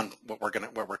bit beyond what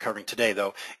we're covering today,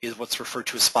 though, is what's referred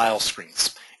to as file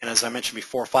screens. And as I mentioned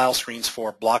before, file screens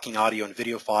for blocking audio and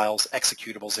video files,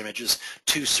 executables, images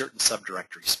to certain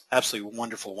subdirectories. Absolutely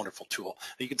wonderful, wonderful tool.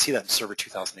 You can see that in Server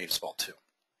 2008 as well, too.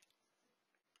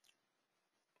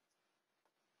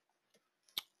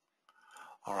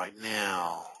 All right,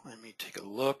 now let me take a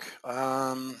look.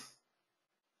 I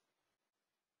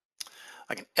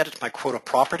can edit my quota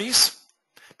properties,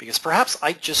 because perhaps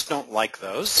I just don't like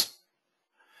those.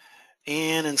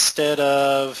 And instead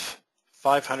of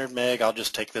 500 meg, I'll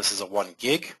just take this as a 1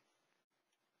 gig.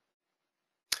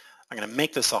 I'm going to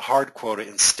make this a hard quota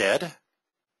instead.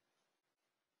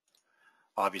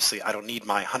 Obviously, I don't need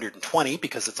my 120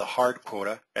 because it's a hard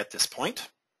quota at this point.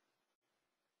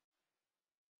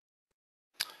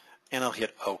 And I'll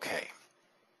hit OK.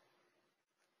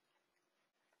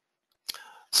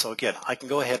 So again, I can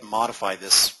go ahead and modify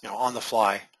this, on the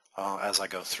fly as I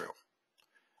go through.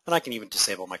 And I can even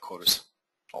disable my quotas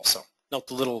also. Note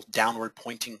the little downward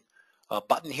pointing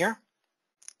button here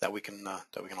that we can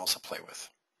also play with.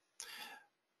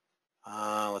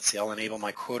 Let's see, I'll enable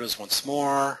my quotas once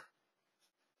more.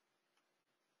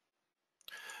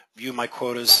 View my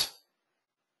quotas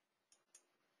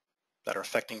that are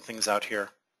affecting things out here.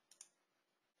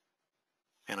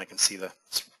 And I can see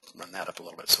let's run that up a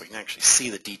little bit so we can actually see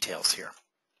the details here.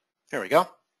 There we go.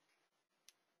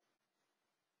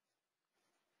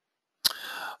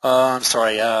 I'm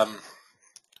sorry,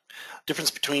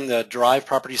 difference between the derived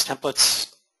properties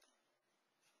templates.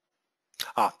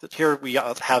 Here we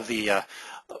have the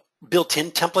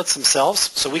built-in templates themselves,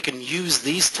 so we can use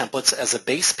these templates as a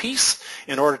base piece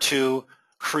in order to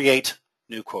create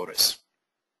new quotas.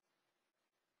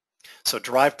 So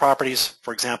derived properties,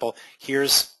 for example,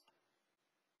 here's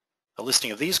a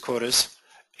listing of these quotas,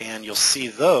 and you'll see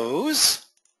those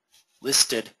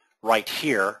listed right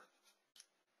here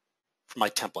for my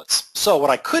templates. So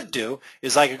what I could do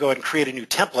is I could go ahead and create a new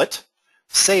template,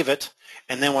 save it,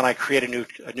 and then when I create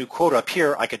a new quota up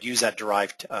here, I could use that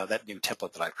derived, that new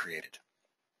template that I've created.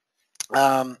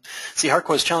 See, hard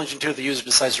quota is challenging too if the user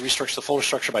decides to restructure the folder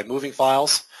structure by moving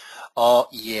files.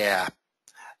 Yeah,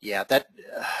 that.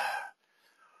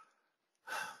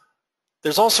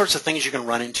 There's all sorts of things you can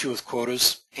run into with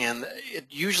quotas, and it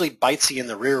usually bites you in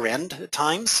the rear end at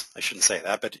times. I shouldn't say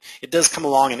that, but it does come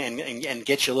along and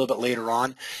get you a little bit later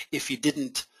on if you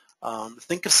didn't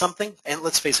think of something. And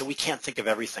let's face it, we can't think of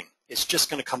everything. It's just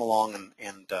going to come along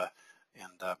and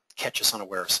catch us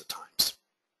unawares at times.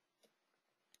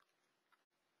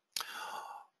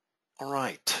 All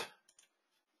right.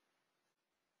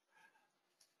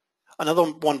 Another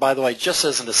one, by the way, just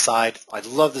as an aside, I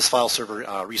love this file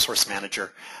server resource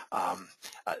manager.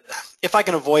 If I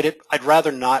can avoid it, I'd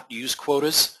rather not use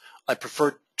quotas. I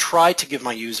prefer try to give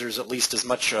my users at least as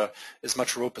much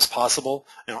rope as possible.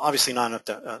 Obviously not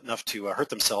enough to hurt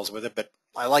themselves with it, but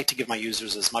I like to give my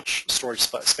users as much storage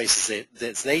space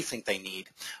as they think they need.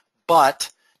 But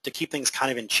to keep things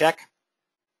kind of in check,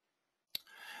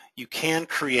 you can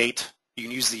create. You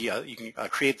can use you can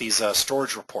create these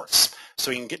storage reports.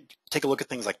 So you can take a look at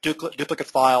things like duplicate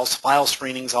files, file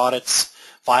screenings, audits,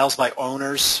 files by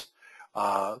owners.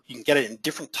 You can get it in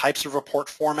different types of report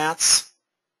formats.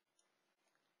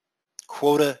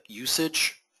 Quota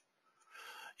usage.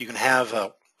 You can have,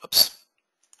 there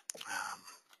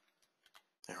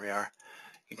we are.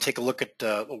 You can take a look at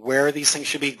where these things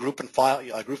should be, group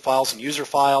files and user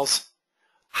files.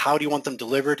 How do you want them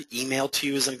delivered? Emailed to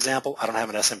you as an example. I don't have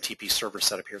an SMTP server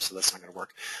set up here, so that's not going to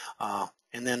work.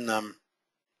 And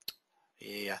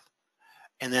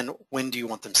then when do you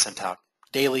want them sent out?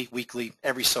 Daily, weekly,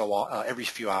 every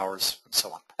few hours, and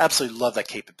so on. Absolutely love that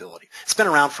capability. It's been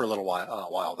around for a little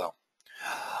while though.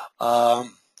 Oh,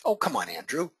 come on,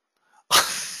 Andrew.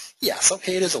 Yes,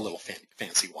 okay, it is a little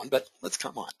fancy one, but let's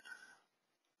come on.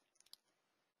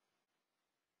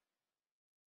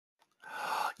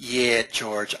 Yeah,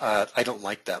 George, I don't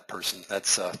like that person.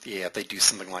 That's yeah, they do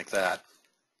something like that.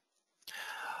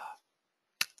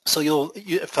 So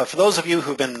for those of you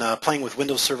who've been playing with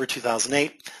Windows Server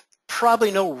 2008, probably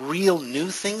no real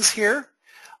new things here.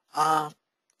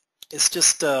 It's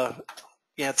just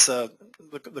Yeah, it's the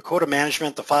quota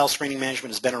management, the file screening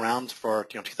management has been around for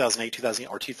 2008, 2008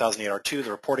 R2.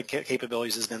 The reporting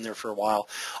capabilities has been there for a while.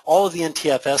 All of the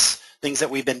NTFS things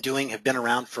that we've been doing have been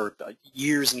around for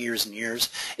years and years and years.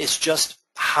 It's just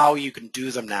how you can do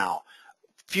them now.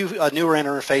 A few newer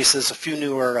interfaces, a few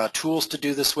newer tools to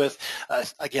do this with.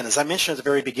 Again, as I mentioned at the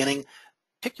very beginning,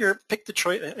 pick the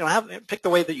choice. Pick the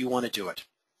way that you want to do it,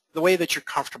 the way that you're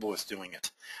comfortable with doing it.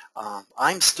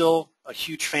 I'm still a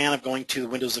huge fan of going to the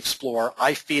Windows Explorer.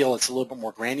 I feel it's a little bit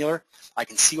more granular. I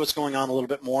can see what's going on a little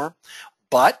bit more,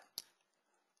 but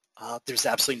there's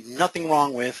absolutely nothing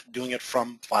wrong with doing it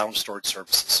from File and Storage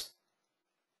Services.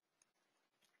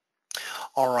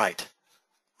 All right,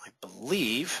 I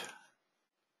believe,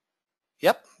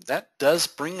 yep, that does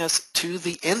bring us to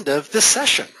the end of this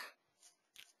session.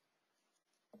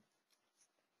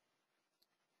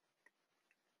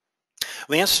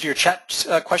 The answers to your chat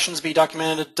questions be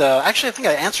documented. Actually, I think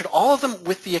I answered all of them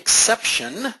with the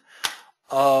exception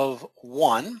of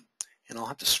one, and I'll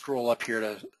have to scroll up here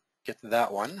to get to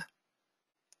that one.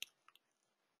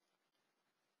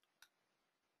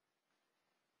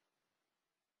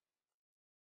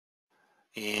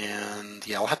 And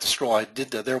yeah, I'll have to scroll.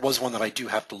 There was one that I do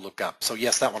have to look up. So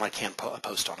yes, that one I can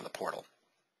post onto the portal.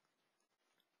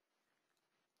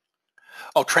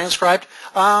 Oh, transcribed.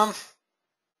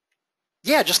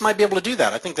 Yeah, just might be able to do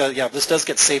that. I think that, yeah, this does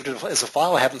get saved as a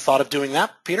file. I haven't thought of doing that,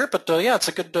 Peter, but yeah, it's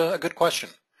a good question.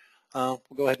 We'll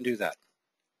go ahead and do that.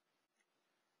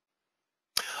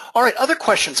 All right, other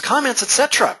questions, comments,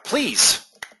 etc. Please.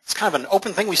 It's kind of an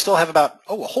open thing. We still have about,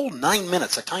 a whole 9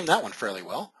 minutes. I timed that one fairly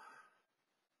well.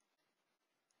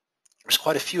 There's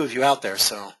quite a few of you out there,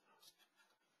 so.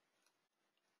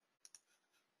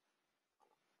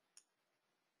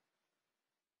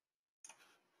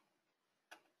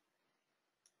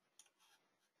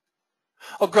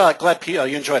 Oh, glad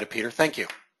you enjoyed it, Peter. Thank you.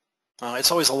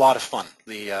 It's always a lot of fun.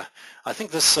 I think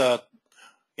this, yeah,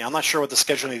 I'm not sure what the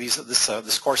scheduling of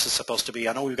this course is supposed to be.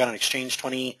 I know we've got an Exchange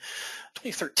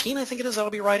 2013, I think it is,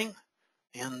 I'll be writing.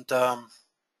 And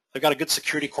they've got a good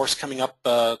security course coming up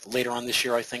later on this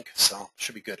year, I think, so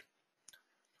should be good.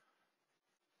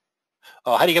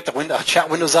 How do you get the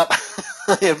chat windows up?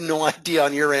 I have no idea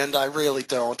on your end. I really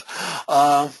don't.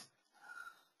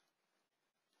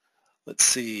 Let's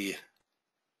see.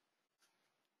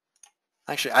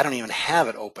 Actually, I don't even have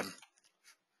it open.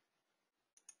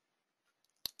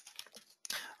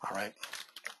 All right.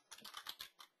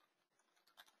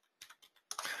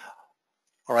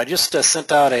 All right, I just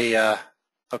sent out a,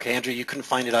 okay, Andrew, you couldn't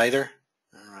find it either?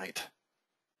 All right.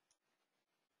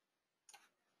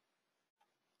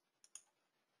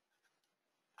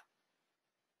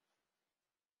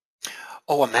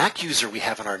 Oh, a Mac user we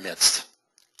have in our midst.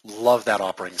 Love that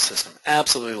operating system.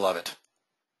 Absolutely love it.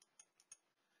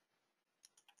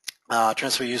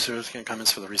 Transfer users,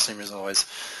 comments for the recent as always.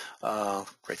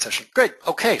 Great session. Great.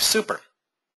 Okay, super.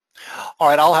 All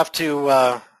right, I'll have to,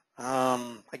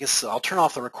 I guess I'll turn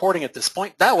off the recording at this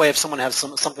point. That way, if someone has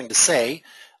something to say,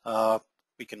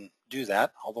 we can do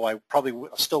that. Although I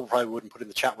still wouldn't put in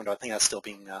the chat window. I think that's still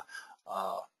being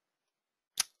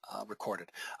recorded.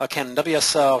 Can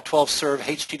WS12 serve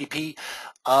HTTP?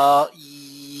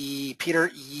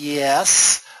 Peter,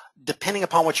 yes, depending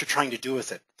upon what you're trying to do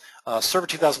with it. Server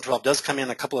 2012 does come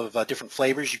in a couple of different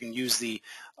flavors. You can use the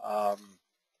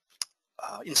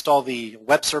install the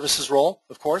web services role,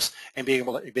 of course, and be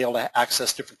able to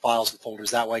access different files and folders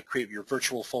that way. Create your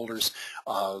virtual folders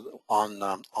on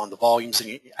the volumes, and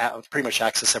you pretty much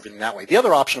access everything that way. The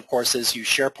other option, of course, is use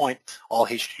SharePoint, all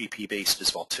HTTP based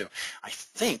as well too. I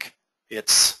think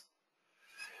it's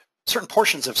certain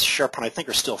portions of SharePoint I think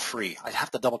are still free. I'd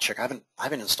have to double check. I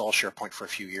haven't installed SharePoint for a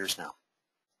few years now.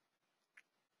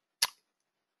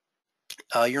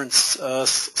 You're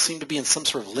seem to be in some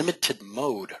sort of limited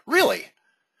mode. Really?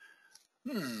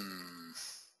 I'm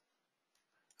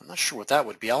not sure what that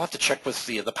would be. I'll have to check with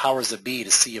the powers that be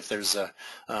to see if there's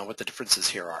what the differences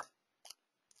here are.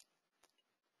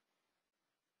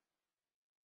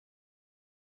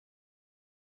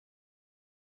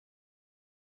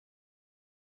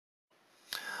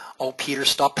 Oh, Peter,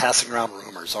 stop passing around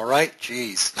rumors, all right?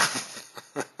 Jeez.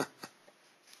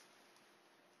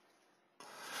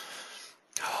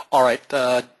 All right,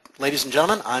 ladies and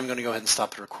gentlemen, I'm going to go ahead and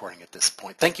stop the recording at this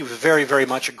point. Thank you very, very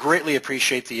much. I greatly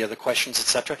appreciate the questions,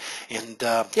 etc. And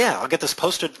yeah, I'll get this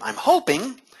posted, I'm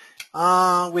hoping,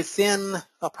 within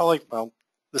probably, well,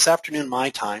 this afternoon my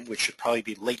time, which should probably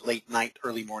be late night,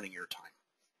 early morning your time.